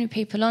got so many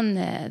people on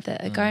there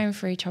that are going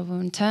through trouble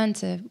and turn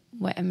to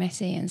Wet and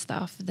Messy and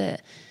stuff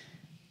that,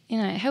 you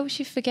know, it helps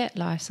you forget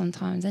life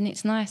sometimes. And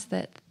it's nice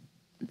that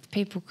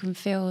people can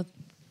feel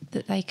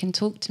that they can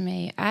talk to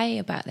me,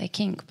 about their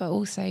kink, but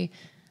also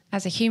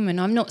as a human.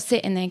 I'm not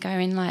sitting there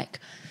going like,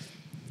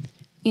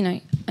 you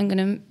know,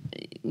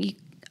 you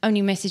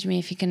only message me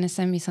if you're going to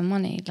send me some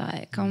money.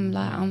 Like, I'm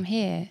like, I'm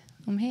here.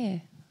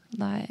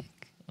 Like,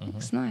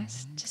 it's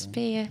nice. Just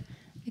be a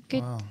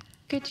good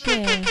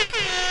year.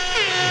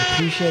 I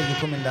appreciate you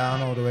coming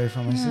down all the way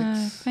from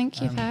Essex.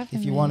 Thank you for having me.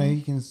 If you want to,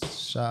 you can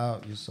shout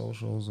out your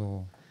socials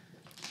or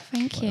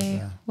Thank you.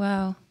 whatever.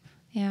 Well,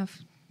 yeah,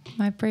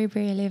 my Brie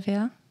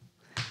Olivia,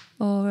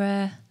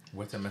 or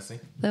Wet and Messy.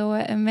 the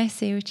Wet and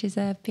Messy, which is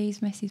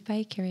B's Messy's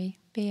Bakery,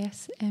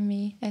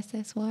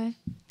 BSMESSY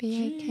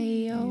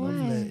BAKERY.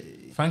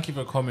 Thank you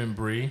for coming,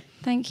 Brie.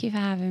 Thank you for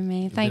having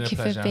me. It's been Thank a you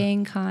for pleasure.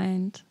 being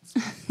kind.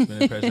 It's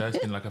been a pleasure. It's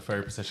been like a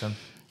therapy session.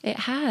 It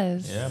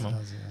has. Yeah, man.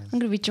 I'm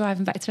going to be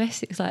driving back to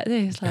Essex like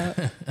this. Like,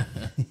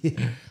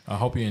 I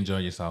hope you enjoy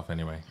yourself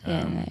anyway.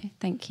 no,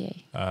 thank you.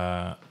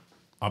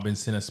 I've been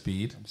Sinner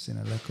Speed, I'm seeing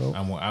a let go.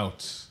 and we're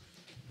out.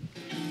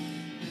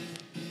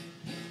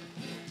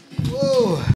 Whoa.